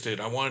interested.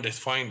 I wanted to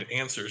find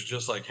answers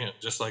just like him,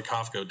 just like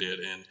Kafka did,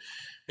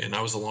 and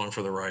I was along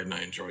for the ride, and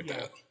I enjoyed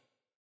that.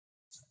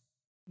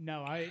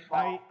 No,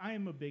 I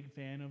am a big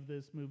fan of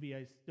this movie.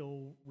 I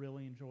still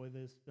really enjoy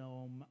this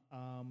film.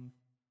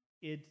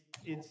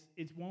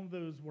 It's one of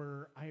those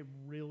where I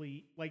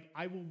really like.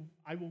 I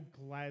will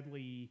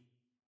gladly,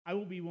 I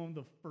will be one of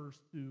the first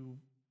to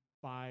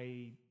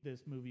buy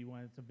this movie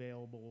when it's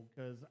available,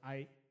 because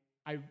I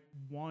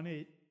want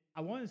it.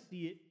 I want to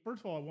see it.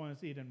 First of all, I want to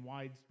see it in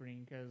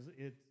widescreen because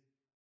it's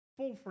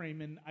full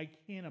frame, and I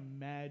can't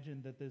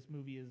imagine that this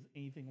movie is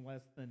anything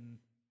less than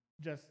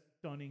just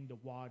stunning to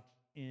watch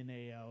in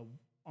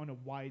on a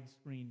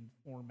widescreen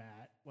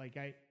format. Like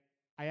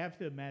I have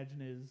to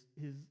imagine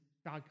his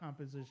shot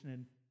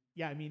composition,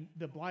 and I mean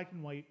the black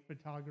and white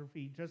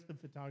photography, just the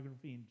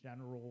photography in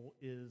general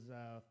is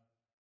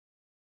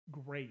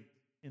great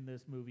in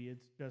this movie.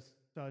 It's just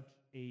such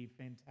a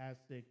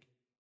fantastic.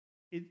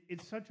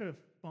 It's such a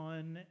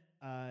fun,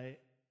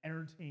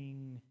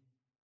 entertaining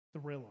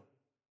thriller,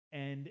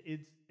 and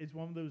it's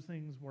one of those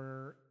things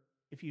where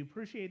if you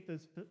appreciate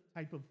this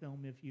type of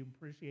film, if you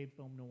appreciate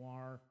film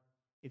noir,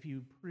 if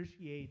you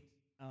appreciate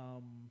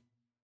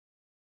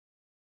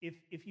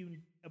if you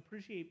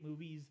appreciate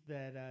movies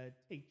that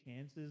take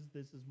chances,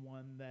 this is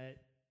one that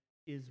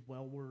is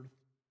well worth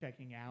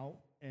checking out,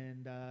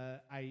 and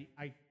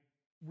I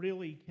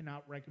really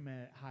cannot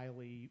recommend it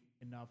highly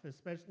enough,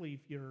 especially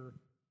if you're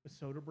a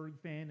Soderbergh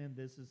fan and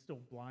this is still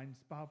blind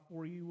spot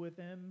for you with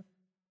him.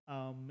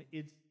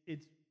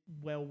 It's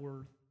well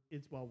worth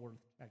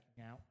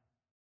checking out.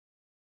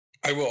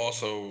 I will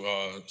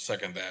also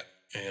second that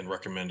and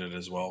recommend it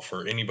as well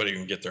for anybody who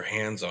can get their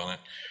hands on it,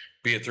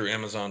 be it through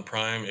Amazon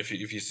Prime. If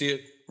you see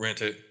it,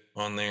 rent it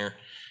on there.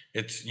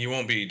 You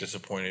won't be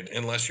disappointed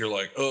unless you're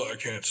like, oh, I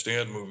can't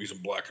stand movies in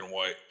black and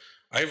white.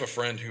 I have a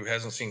friend who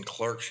hasn't seen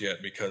Clerks yet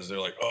because they're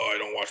like, oh, I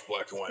don't watch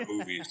black and white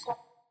movies.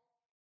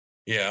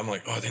 Yeah, I'm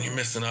like, oh, then you're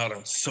missing out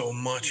on so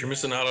much. You're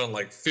missing out on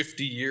like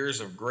 50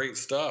 years of great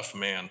stuff,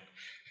 man.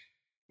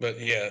 But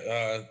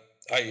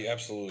I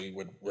absolutely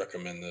would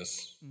recommend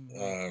this.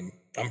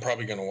 I'm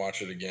probably going to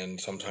watch it again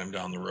sometime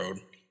down the road.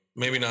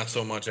 Maybe not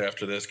so much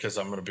after this, because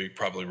I'm going to be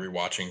probably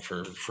rewatching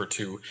for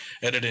two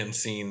edit-in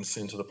scenes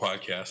into the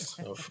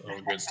podcast of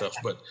good stuff.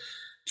 But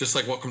just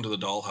like Welcome to the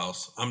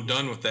Dollhouse, I'm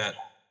done with that.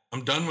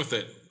 I'm done with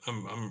it.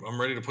 I'm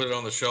ready to put it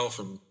on the shelf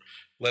and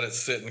let it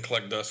sit and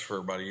collect dust for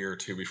about a year or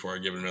two before I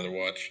give it another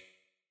watch.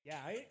 Yeah,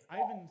 I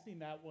haven't seen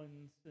that one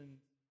since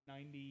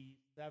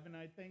 '97,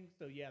 I think.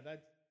 So yeah,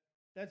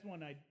 that's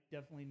one I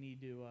definitely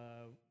need to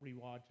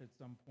rewatch at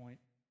some point.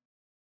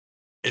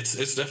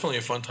 It's definitely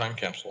a fun time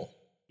capsule.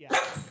 Yeah.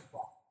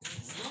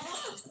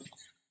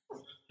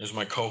 There's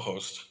my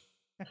co-host.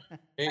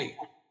 Hey,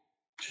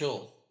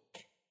 chill.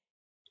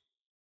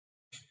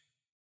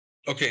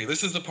 Okay,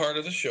 this is the part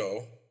of the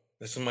show.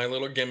 This is my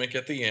little gimmick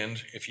at the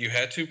end. If you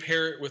had to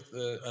pair it with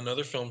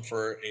another film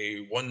for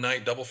a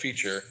one-night double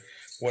feature,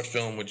 what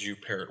film would you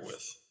pair it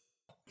with?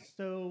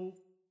 So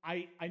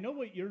I know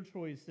what your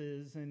choice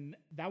is, and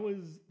that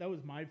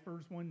was my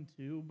first one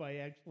too. But I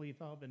actually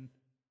thought of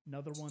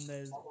another one that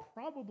is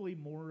probably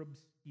more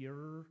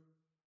obscure,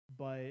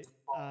 but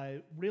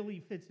really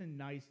fits in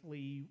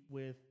nicely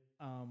with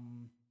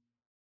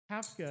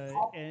Kafka.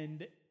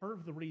 And part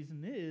of the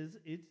reason is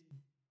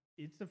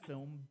it's a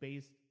film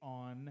based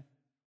on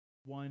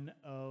one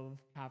of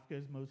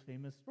Kafka's most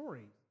famous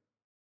stories.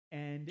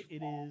 And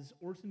it is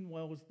Orson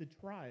Welles' The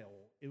Trial.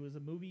 It was a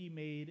movie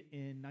made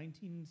in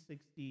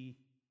 1960.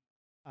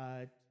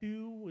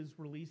 Two was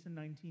released in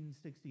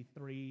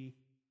 1963.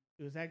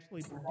 It was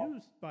actually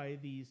produced by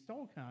the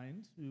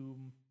Stolkines,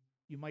 whom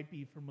you might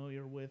be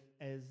familiar with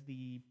as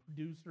the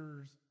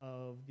producers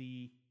of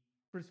the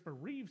Christopher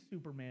Reeve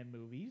Superman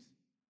movies.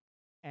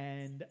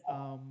 And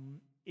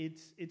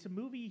it's a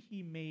movie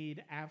he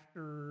made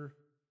after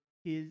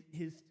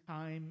his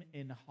time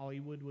in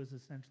Hollywood was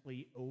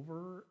essentially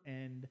over,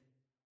 and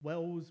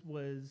Wells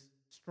was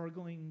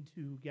struggling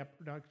to get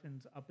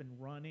productions up and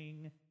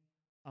running.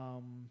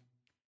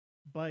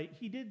 But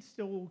he did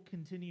still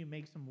continue to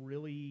make some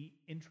really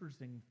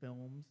interesting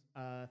films.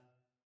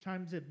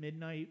 Chimes at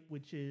Midnight,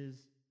 which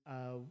is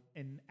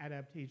an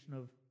adaptation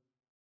of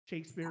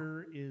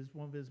Shakespeare, is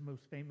one of his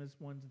most famous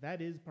ones.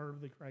 That is part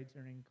of the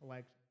Criterion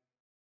Collection.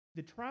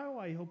 The Trial,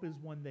 I hope, is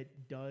one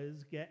that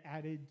does get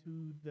added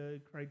to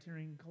the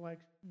Criterion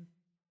Collection.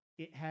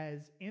 It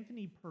has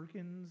Anthony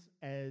Perkins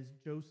as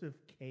Joseph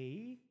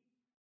K.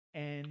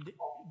 And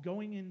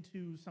going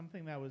into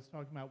something that I was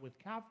talking about with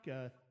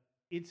Kafka,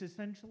 it's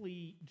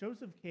essentially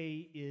Joseph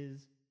K.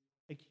 is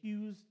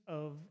accused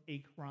of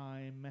a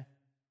crime.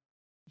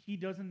 He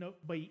doesn't know,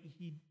 but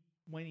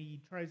when he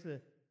tries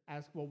to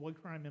ask, well,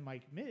 what crime am I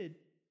committed?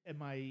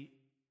 Am I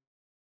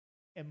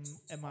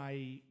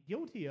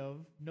guilty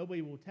of?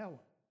 Nobody will tell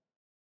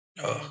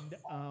him.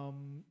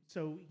 And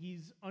so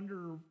he's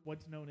under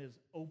what's known as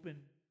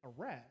open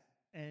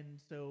arrest. And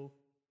so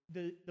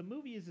the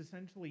movie is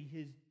essentially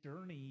his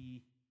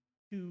journey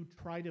to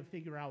try to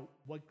figure out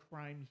what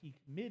crime he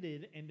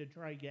committed and to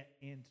try to get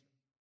answers.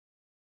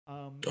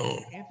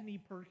 Anthony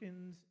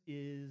Perkins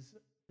is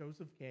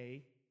Joseph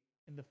K.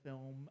 in the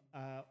film.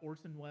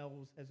 Orson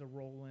Welles has a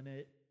role in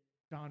it.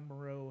 John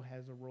Moreau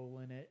has a role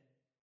in it.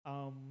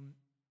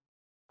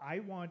 I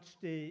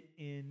watched it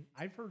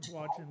I first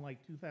watched it in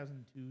like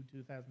 2002,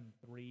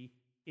 2003.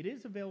 It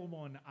is available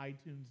on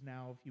iTunes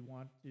now if you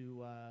want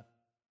to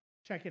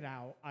check it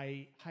out.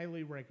 I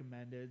highly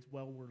recommend it. It's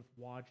well worth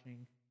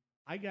watching.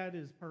 I got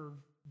it as part of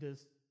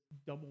this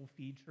double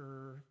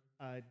feature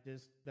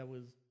disc that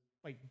was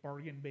like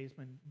bargain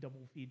basement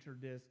double feature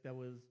disc that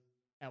was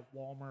at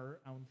Walmart.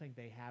 I don't think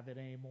they have it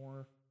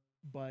anymore,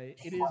 but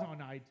it is on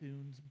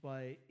iTunes.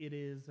 But it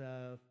is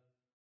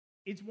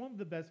it's one of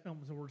the best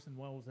films Orson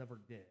Welles ever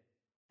did,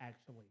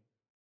 actually.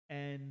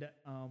 And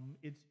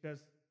it's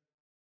just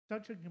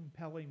such a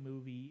compelling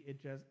movie.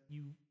 It just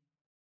you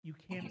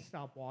can't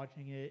stop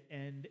watching it,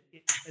 and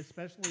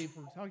especially if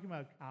we're talking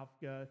about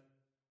Kafka,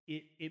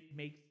 it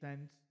makes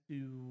sense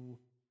to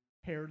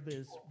pair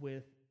this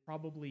with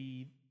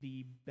probably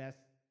the best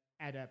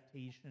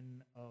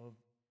adaptation of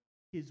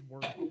his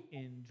work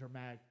in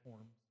dramatic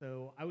form.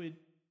 So I would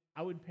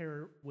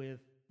pair it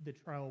with The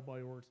Trial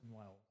by Orson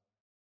Welles.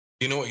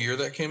 Do you know what year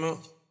that came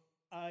out?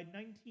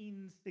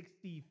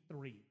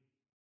 1963.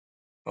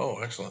 Oh,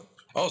 excellent.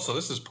 Oh, so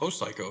this is post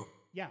Psycho.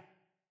 Yeah.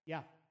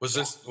 Was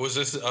this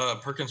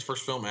Perkins'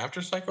 first film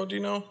after Psycho? Do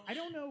you know? I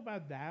don't know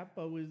about that,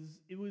 but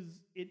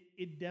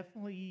it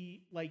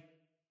definitely like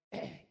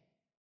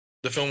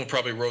the film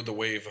probably rode the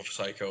wave of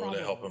Psycho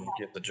to help him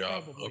get the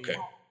job. Probably. Okay.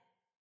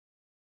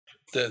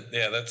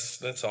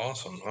 That's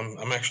awesome.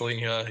 I'm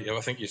actually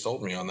I think you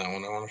sold me on that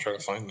one. I want to try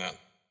to find that.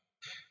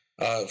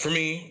 For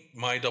me,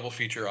 my double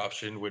feature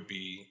option would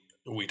be,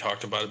 we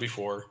talked about it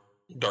before,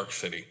 Dark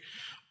City.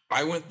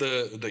 I went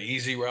the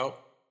easy route,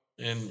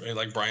 and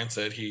like Brian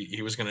said,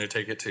 he was going to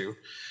take it too.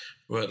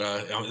 But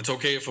it's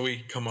okay if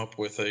we come up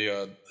with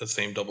the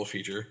same double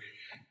feature.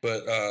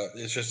 But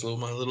it's just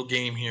my little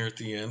game here at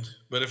the end.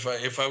 But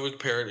if I would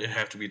pair it, it'd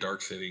have to be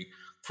Dark City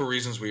for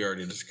reasons we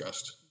already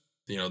discussed.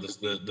 You know,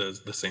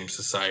 the same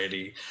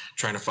society,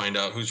 trying to find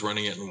out who's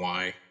running it and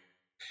why.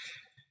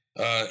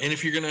 And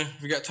if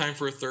we got time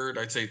for a third,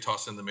 I'd say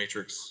toss in The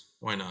Matrix.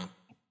 Why not?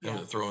 Yeah.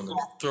 Throw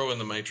in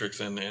the Matrix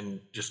and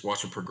just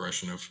watch a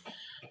progression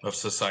of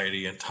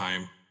society and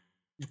time,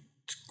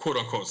 quote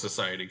unquote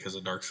society, because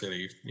of Dark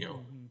City. You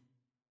know,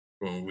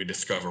 when we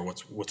discover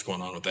what's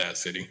going on with that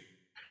city.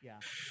 Yeah.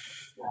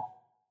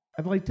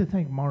 I'd like to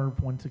thank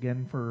Marv once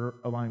again for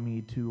allowing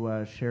me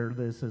to share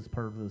this as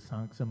part of the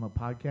Sonic Cinema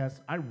podcast.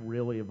 I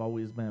really have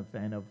always been a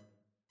fan of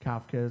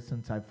Kafka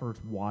since I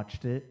first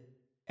watched it.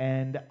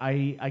 And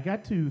I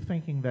got to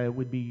thinking that it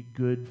would be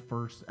good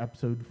first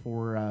episode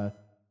for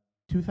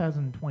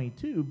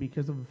 2022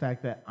 because of the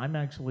fact that I'm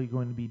actually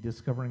going to be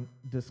discussing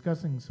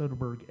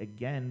Soderbergh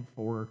again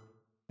for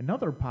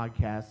another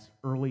podcast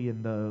early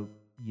in the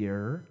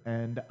year,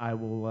 and I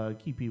will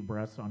keep you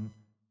abreast on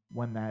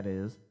when that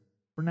is.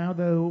 For now,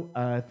 though,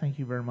 thank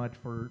you very much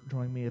for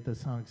joining me at the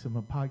Sonic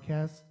Cinema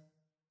podcast.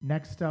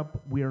 Next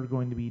up, we are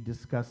going to be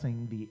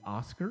discussing the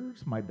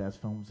Oscars, my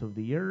best films of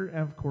the year, and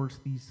of course,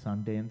 the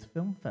Sundance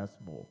Film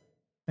Festival.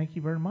 Thank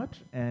you very much,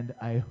 and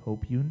I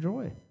hope you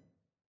enjoy.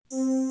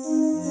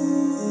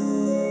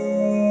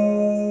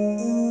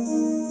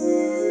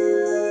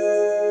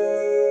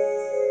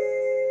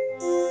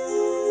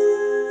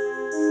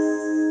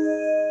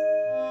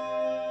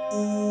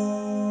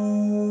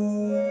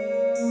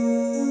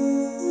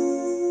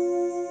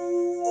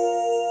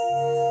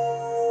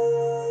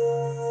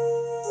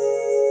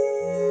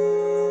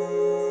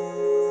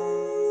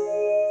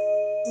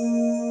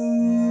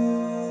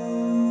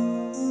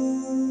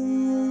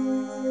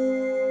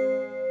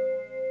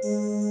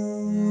 Bye.